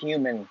of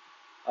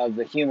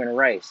the human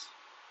race.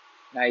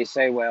 Now you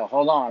say, well,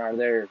 hold on, are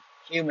there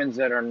humans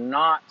that are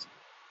not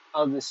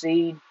of the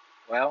seed?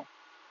 Well,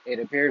 it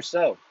appears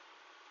so.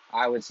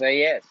 I would say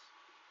yes,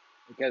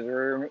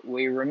 because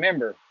we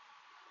remember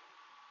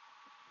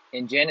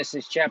in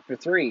Genesis chapter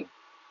 3,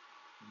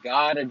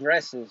 God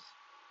addresses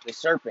the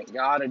serpent.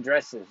 God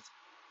addresses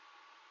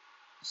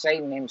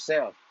Satan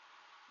himself,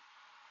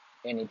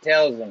 and he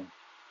tells him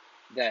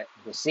that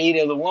the seed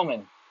of the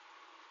woman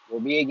will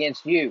be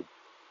against you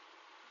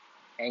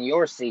and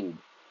your seed.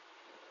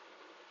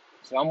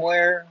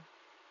 Somewhere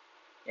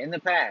in the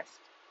past,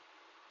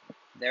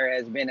 there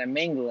has been a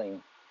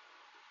mingling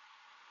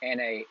and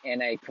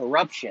a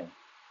corruption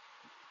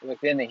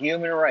within the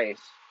human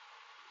race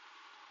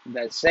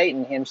that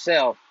Satan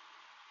himself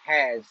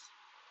has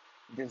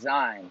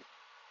designed.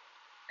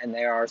 And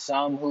there are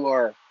some who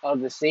are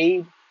of the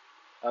seed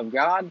of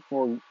God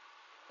for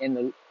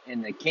in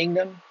the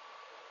kingdom,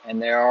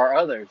 and there are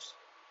others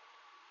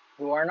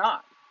who are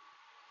not.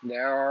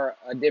 There are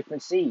a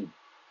different seed.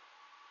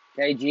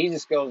 Okay,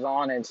 Jesus goes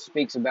on and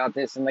speaks about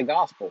this in the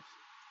Gospels.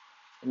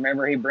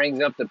 Remember, he brings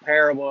up the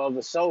parable of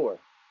the sower.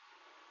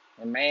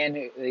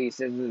 He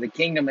says that the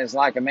kingdom is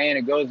like a man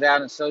who goes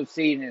out and sows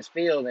seed in his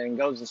field and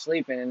goes to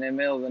sleep, and in the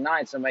middle of the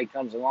night somebody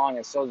comes along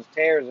and sows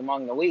tares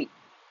among the wheat.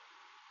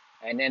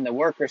 And then the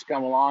workers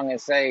come along and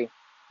say,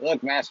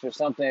 look, master,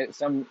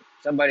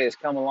 somebody has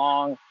come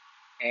along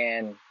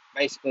and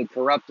basically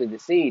corrupted the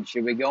seed.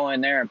 Should we go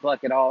in there and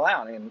pluck it all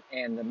out?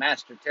 And the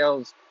master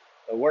tells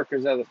the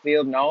workers of the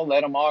field, no,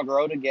 let them all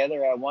grow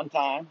together at one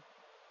time,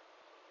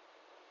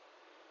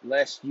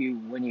 lest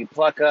when you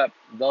pluck up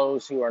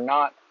those who are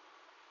not,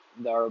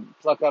 or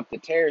pluck up the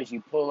tares,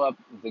 you pull up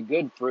the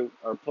good fruit,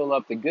 or pull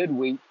up the good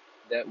wheat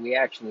that we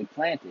actually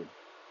planted.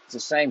 It's the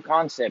same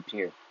concept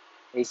here.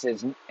 He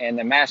says, and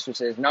the master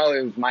says, no,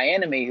 it was my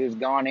enemy who's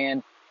gone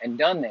in and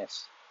done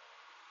this.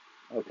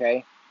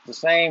 Okay, it's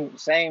the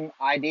same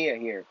idea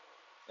here.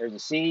 There's a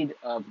seed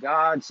of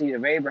God, seed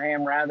of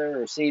Abraham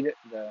rather, or seed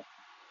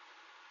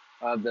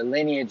of the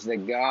lineage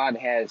that God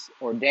has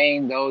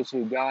ordained, those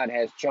who God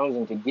has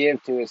chosen to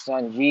give to his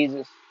son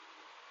Jesus,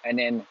 and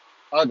then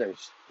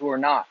others who are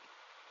not,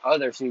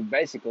 others who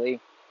basically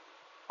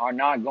are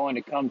not going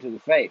to come to the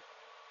faith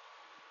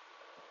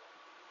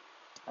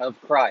of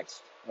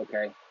Christ,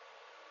 okay?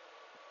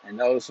 And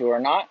those who are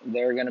not,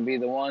 they're going to be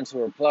the ones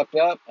who are plucked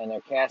up and they're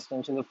cast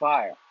into the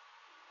fire,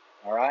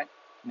 all right?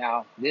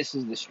 Now, this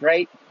is the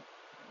straight,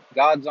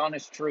 God's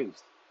honest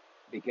truth,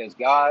 because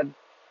God,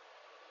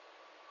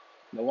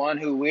 the one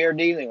who we're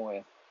dealing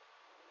with,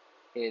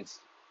 is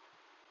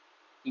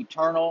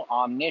eternal,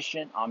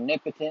 omniscient,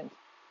 omnipotent.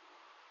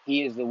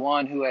 He is the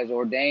one who has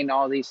ordained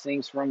all these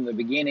things from the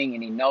beginning,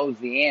 and he knows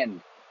the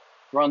end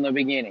from the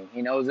beginning.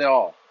 He knows it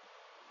all.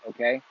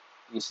 Okay?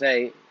 You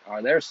say,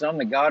 are there some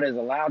that God is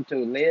allowed to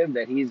live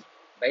that he's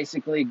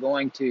basically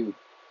going to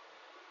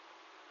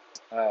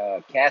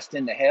cast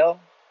into hell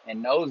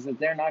and knows that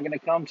they're not going to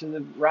come to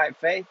the right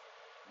faith?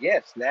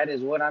 Yes, that is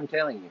what I'm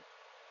telling you.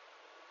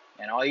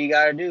 And all you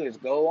got to do is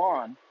go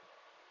on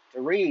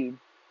to read,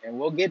 and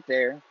we'll get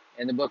there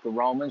in the book of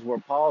Romans, where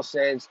Paul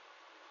says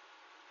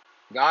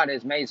God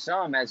has made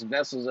some as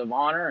vessels of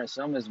honor and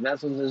some as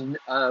vessels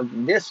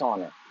of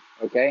dishonor.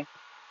 Okay?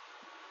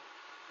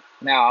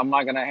 Now, I'm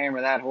not going to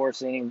hammer that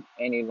horse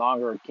any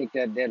longer or kick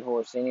that dead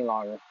horse any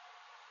longer.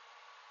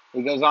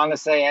 He goes on to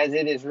say, as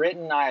it is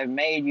written, I have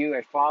made you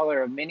a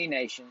father of many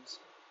nations.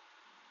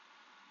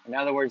 In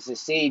other words, the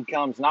seed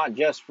comes not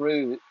just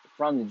from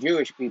the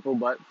Jewish people,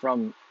 but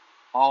from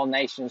all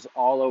nations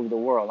all over the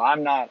world.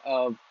 I'm not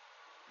of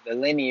the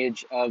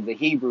lineage of the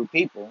Hebrew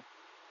people,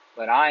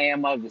 but I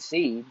am of the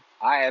seed.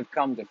 I have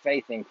come to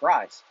faith in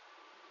Christ.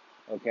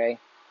 Okay?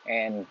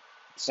 And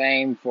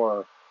same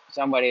for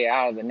somebody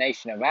out of the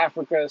nation of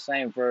Africa,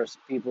 same for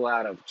people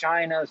out of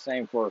China,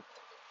 same for,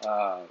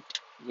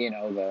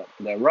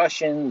 the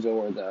Russians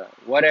or the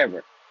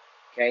whatever.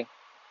 Okay?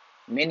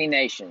 Many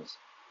nations.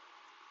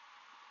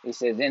 He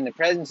says, in the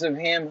presence of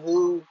him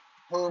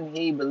whom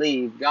he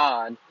believed,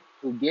 God,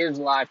 who gives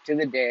life to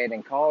the dead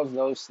and calls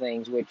those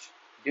things which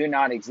do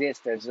not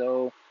exist as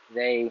though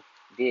they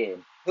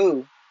did.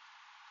 Who,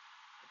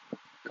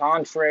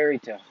 contrary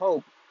to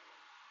hope,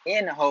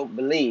 in hope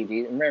believed.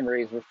 Remember,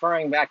 he's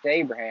referring back to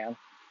Abraham.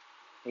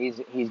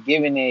 He's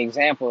giving the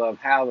example of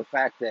how the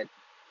fact that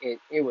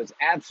it was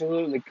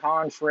absolutely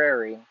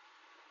contrary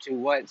to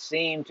what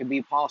seemed to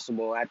be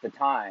possible at the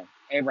time.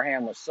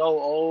 Abraham was so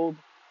old,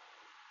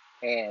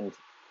 and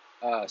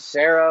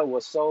Sarah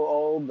was so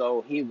old,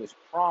 though he was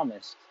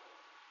promised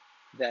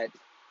that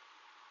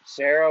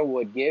Sarah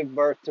would give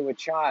birth to a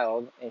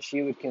child and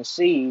she would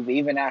conceive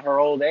even at her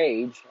old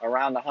age,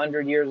 around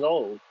 100 years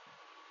old.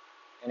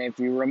 And if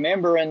you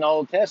remember in the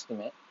Old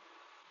Testament,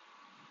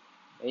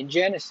 in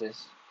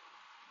Genesis,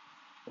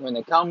 when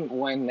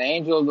the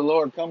angel of the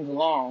Lord comes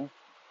along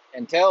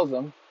and tells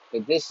them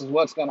that this is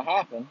what's going to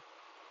happen,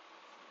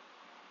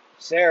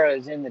 Sarah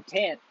is in the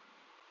tent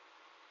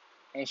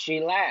and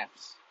she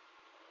laughs.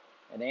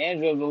 And the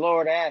angel of the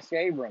Lord asks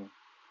Abram,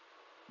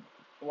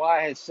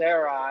 why has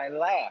Sarai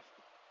laughed?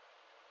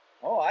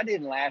 Oh, I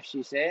didn't laugh,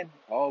 she said.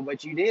 Oh,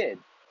 but you did.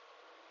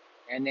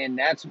 And then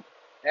that's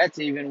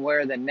even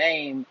where the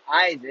name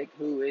Isaac,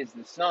 who is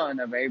the son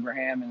of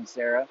Abraham and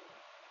Sarah,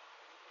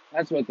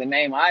 that's what the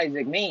name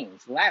Isaac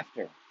means,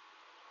 laughter.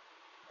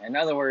 In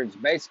other words,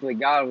 basically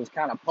God was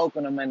kind of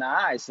poking them in the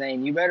eye,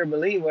 saying, you better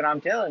believe what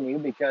I'm telling you,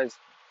 because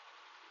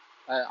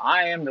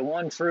I am the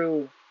one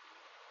true,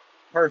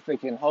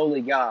 perfect, and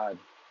holy God,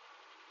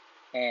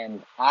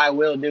 and I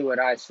will do what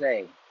I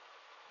say,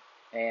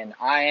 and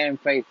I am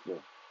faithful.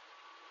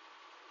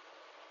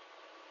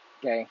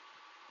 Okay?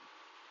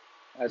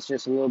 That's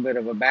just a little bit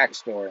of a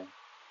backstory.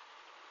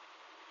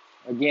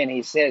 Again,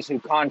 he says, who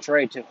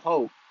contrary to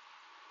hope,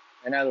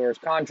 in other words,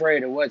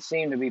 contrary to what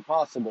seemed to be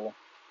possible,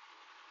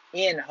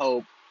 in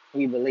hope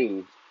he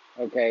believed.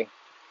 Okay?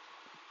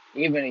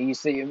 Even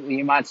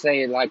you might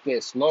say it like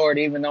this, Lord,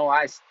 even though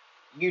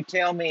you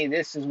tell me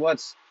this is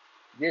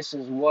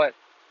what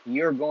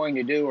you're going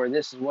to do, or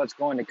this is what's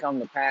going to come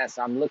to pass,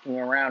 I'm looking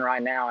around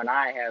right now and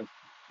I have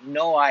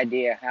no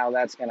idea how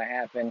that's going to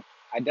happen.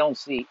 I don't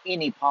see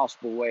any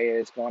possible way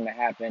it's going to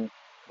happen.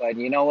 But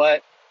you know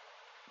what?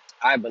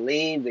 I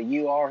believe that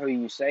you are who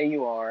you say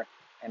you are,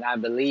 and I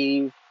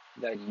believe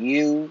that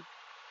you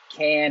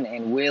can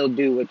and will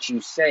do what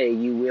you say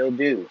you will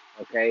do.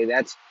 Okay,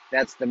 that's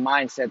the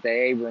mindset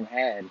that Abram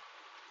had.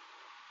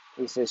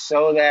 He says,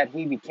 so that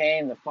he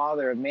became the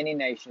father of many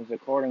nations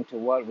according to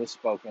what was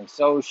spoken.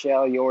 So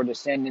shall your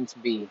descendants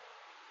be,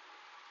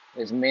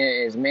 as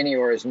many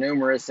or as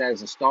numerous as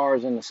the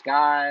stars in the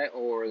sky,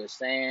 or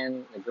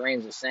the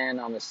grains of sand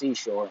on the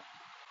seashore.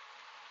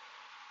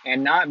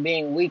 And not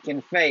being weak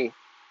in faith,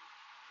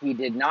 he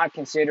did not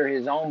consider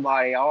his own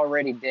body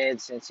already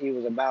dead, since he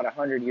was about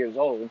 100 years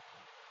old,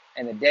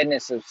 and the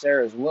deadness of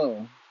Sarah's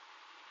womb.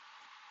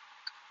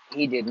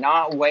 He did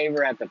not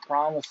waver at the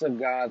promise of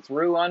God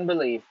through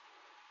unbelief,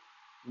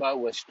 but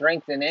was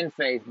strengthened in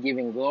faith,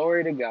 giving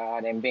glory to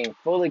God, and being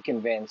fully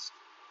convinced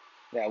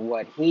that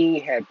what he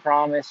had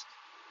promised,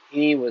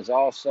 he was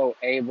also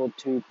able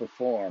to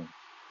perform.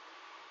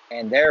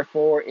 and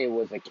therefore it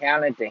was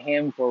accounted to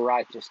him for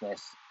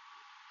righteousness.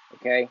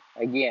 Okay,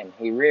 again,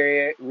 he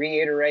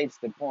reiterates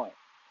the point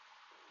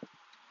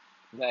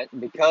that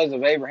because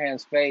of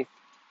Abraham's faith,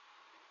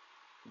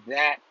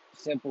 that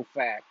simple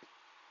fact,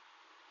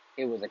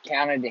 it was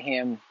accounted to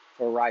him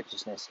for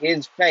righteousness.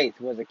 His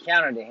faith was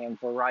accounted to him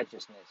for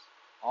righteousness.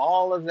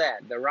 All of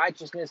that, the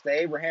righteousness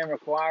that Abraham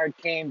required,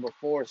 came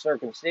before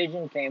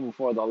circumcision, came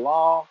before the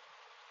law.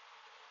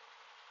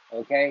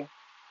 Okay,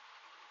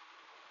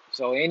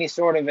 so any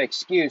sort of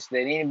excuse that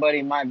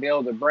anybody might be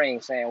able to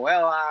bring, saying,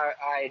 well,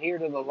 I adhere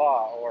to the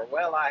law, or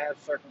well, I have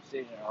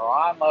circumcision, or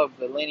I'm of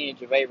the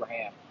lineage of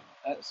Abraham.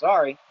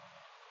 Sorry,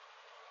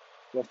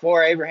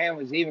 before Abraham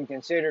was even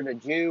considered a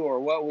Jew or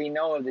what we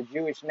know of the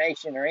Jewish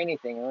nation or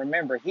anything.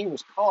 Remember, he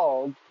was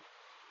called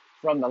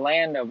from the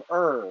land of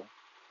Ur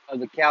of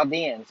the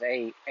Chaldeans,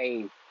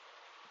 a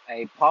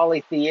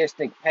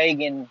polytheistic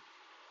pagan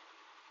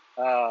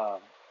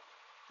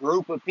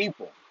group of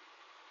people.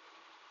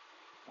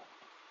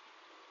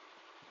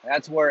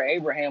 That's where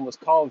Abraham was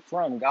called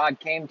from. God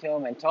came to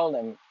him and told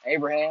him,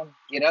 Abraham,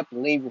 get up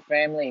and leave your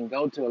family and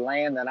go to a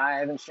land that I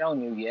haven't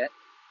shown you yet.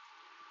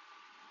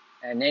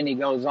 And then he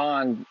goes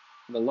on,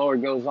 the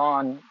Lord goes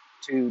on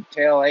to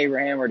tell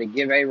Abraham, or to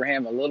give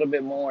Abraham a little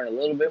bit more and a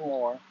little bit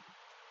more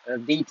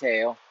of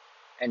detail.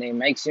 And he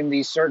makes him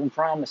these certain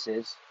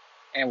promises,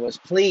 and was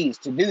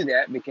pleased to do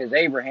that because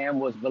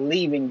Abraham was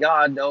believing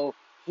God, though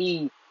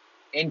he,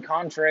 in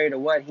contrary to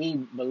what he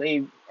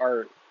believed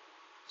or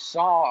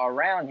saw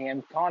around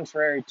him,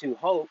 contrary to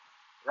hope,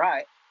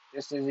 right?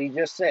 Just as he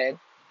just said,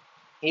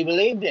 he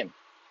believed him.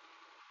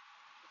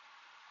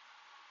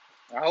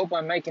 I hope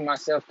I'm making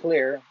myself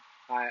clear.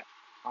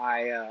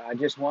 I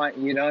just want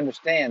you to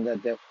understand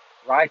that the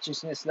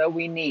righteousness that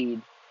we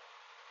need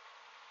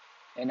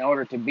in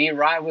order to be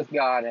right with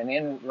God and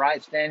in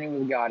right standing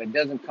with God, it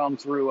doesn't come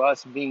through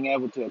us being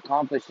able to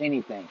accomplish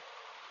anything.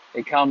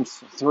 It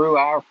comes through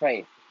our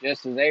faith,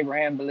 just as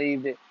Abraham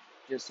believed it,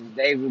 just as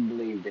David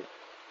believed it.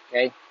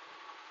 Okay?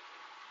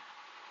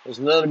 There's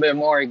a little bit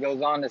more. He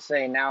goes on to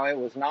say, now it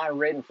was not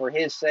written for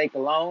his sake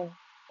alone,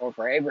 or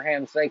for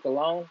Abraham's sake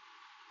alone,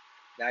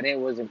 that it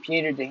was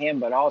imputed to him,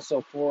 but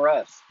also for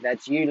us.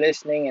 That's you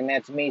listening, and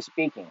that's me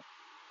speaking.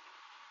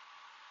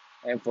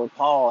 And for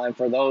Paul, and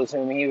for those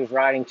whom he was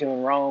writing to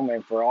in Rome,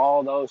 and for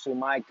all those who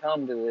might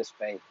come to this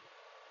faith.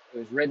 It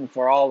was written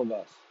for all of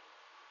us.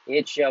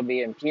 It shall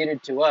be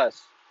imputed to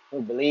us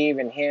who believe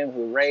in him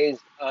who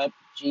raised up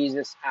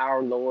Jesus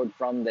our Lord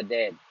from the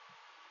dead,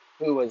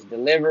 who was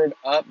delivered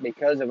up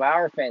because of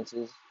our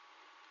offenses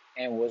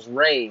and was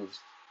raised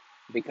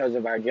because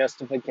of our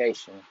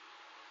justification.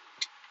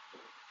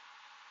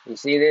 You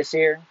see this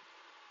here?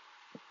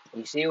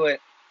 You see what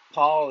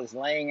Paul is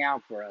laying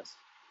out for us?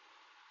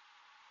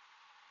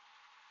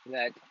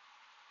 That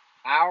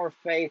our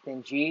faith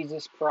in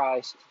Jesus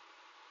Christ,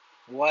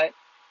 what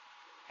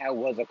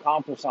was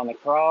accomplished on the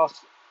cross,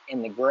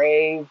 in the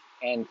grave,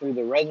 and through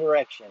the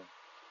resurrection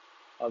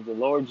of the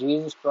Lord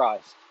Jesus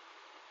Christ.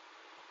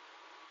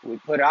 We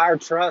put our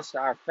trust,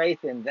 our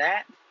faith in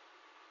that,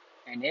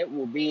 and it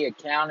will be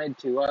accounted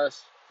to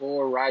us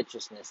for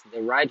righteousness.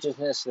 The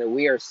righteousness that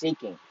we are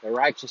seeking, the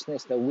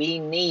righteousness that we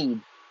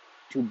need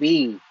to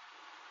be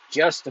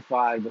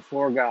justified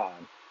before God.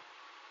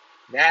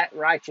 That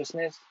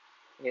righteousness,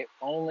 it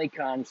only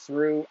comes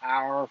through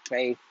our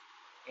faith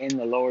in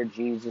the Lord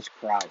Jesus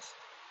Christ.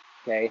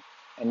 Okay?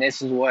 And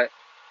this is what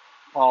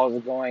Paul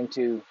is going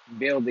to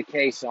build the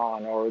case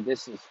on, or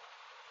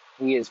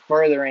he is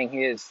furthering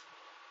his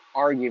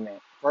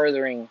argument,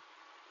 furthering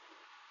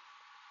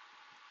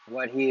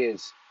what he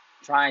is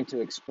trying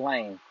to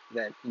explain,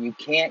 that you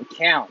can't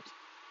count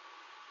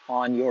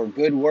on your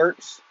good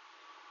works,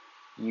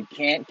 you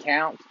can't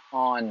count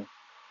on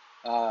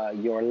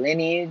your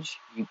lineage,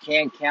 you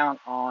can't count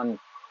on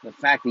the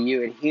fact that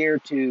you adhere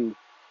to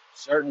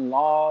certain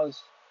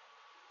laws.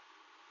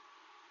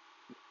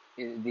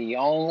 The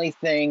only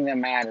thing that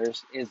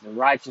matters is the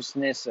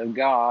righteousness of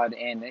God,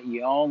 and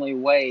the only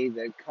way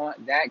that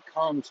that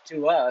comes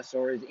to us,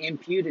 or is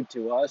imputed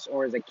to us,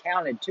 or is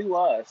accounted to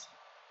us,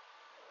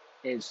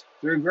 is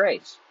through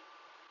grace.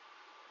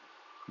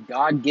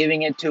 God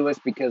giving it to us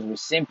because we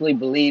simply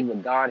believe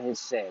what God has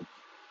said.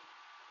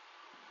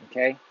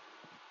 Okay?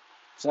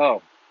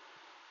 So,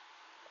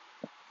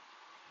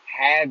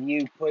 have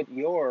you put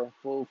your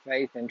full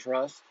faith and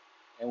trust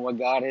in what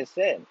God has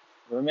said?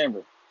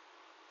 Remember,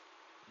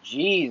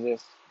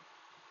 Jesus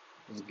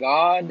is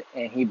God,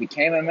 and he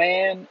became a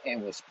man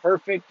and was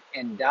perfect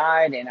and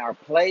died in our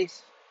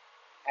place,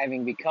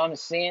 having become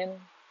sin.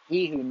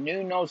 He who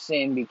knew no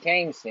sin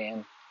became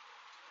sin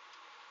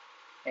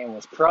and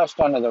was crushed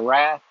under the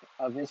wrath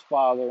of his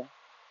Father,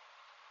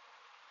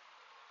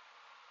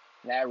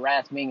 that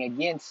wrath being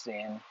against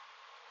sin,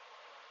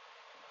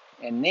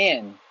 and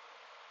then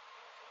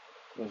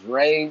was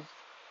raised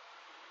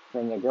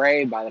from the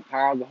grave by the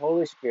power of the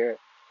Holy Spirit.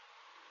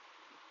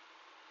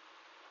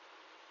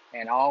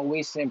 And all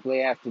we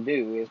simply have to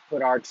do is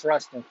put our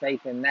trust and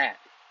faith in that.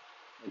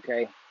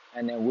 Okay?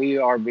 And then we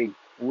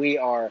we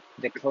are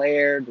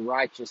declared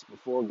righteous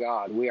before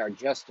God. We are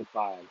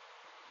justified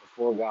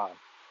before God.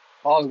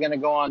 Paul's going to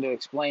go on to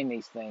explain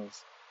these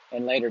things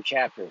in later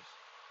chapters.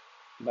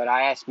 But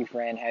I ask you,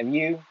 friend,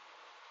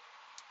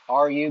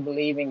 are you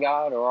believing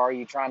God, or are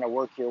you trying to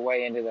work your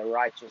way into the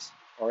righteous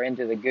or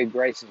into the good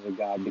graces of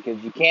God?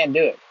 Because you can't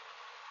do it.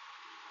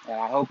 And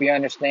I hope you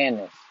understand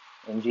this.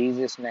 In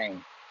Jesus'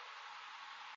 name.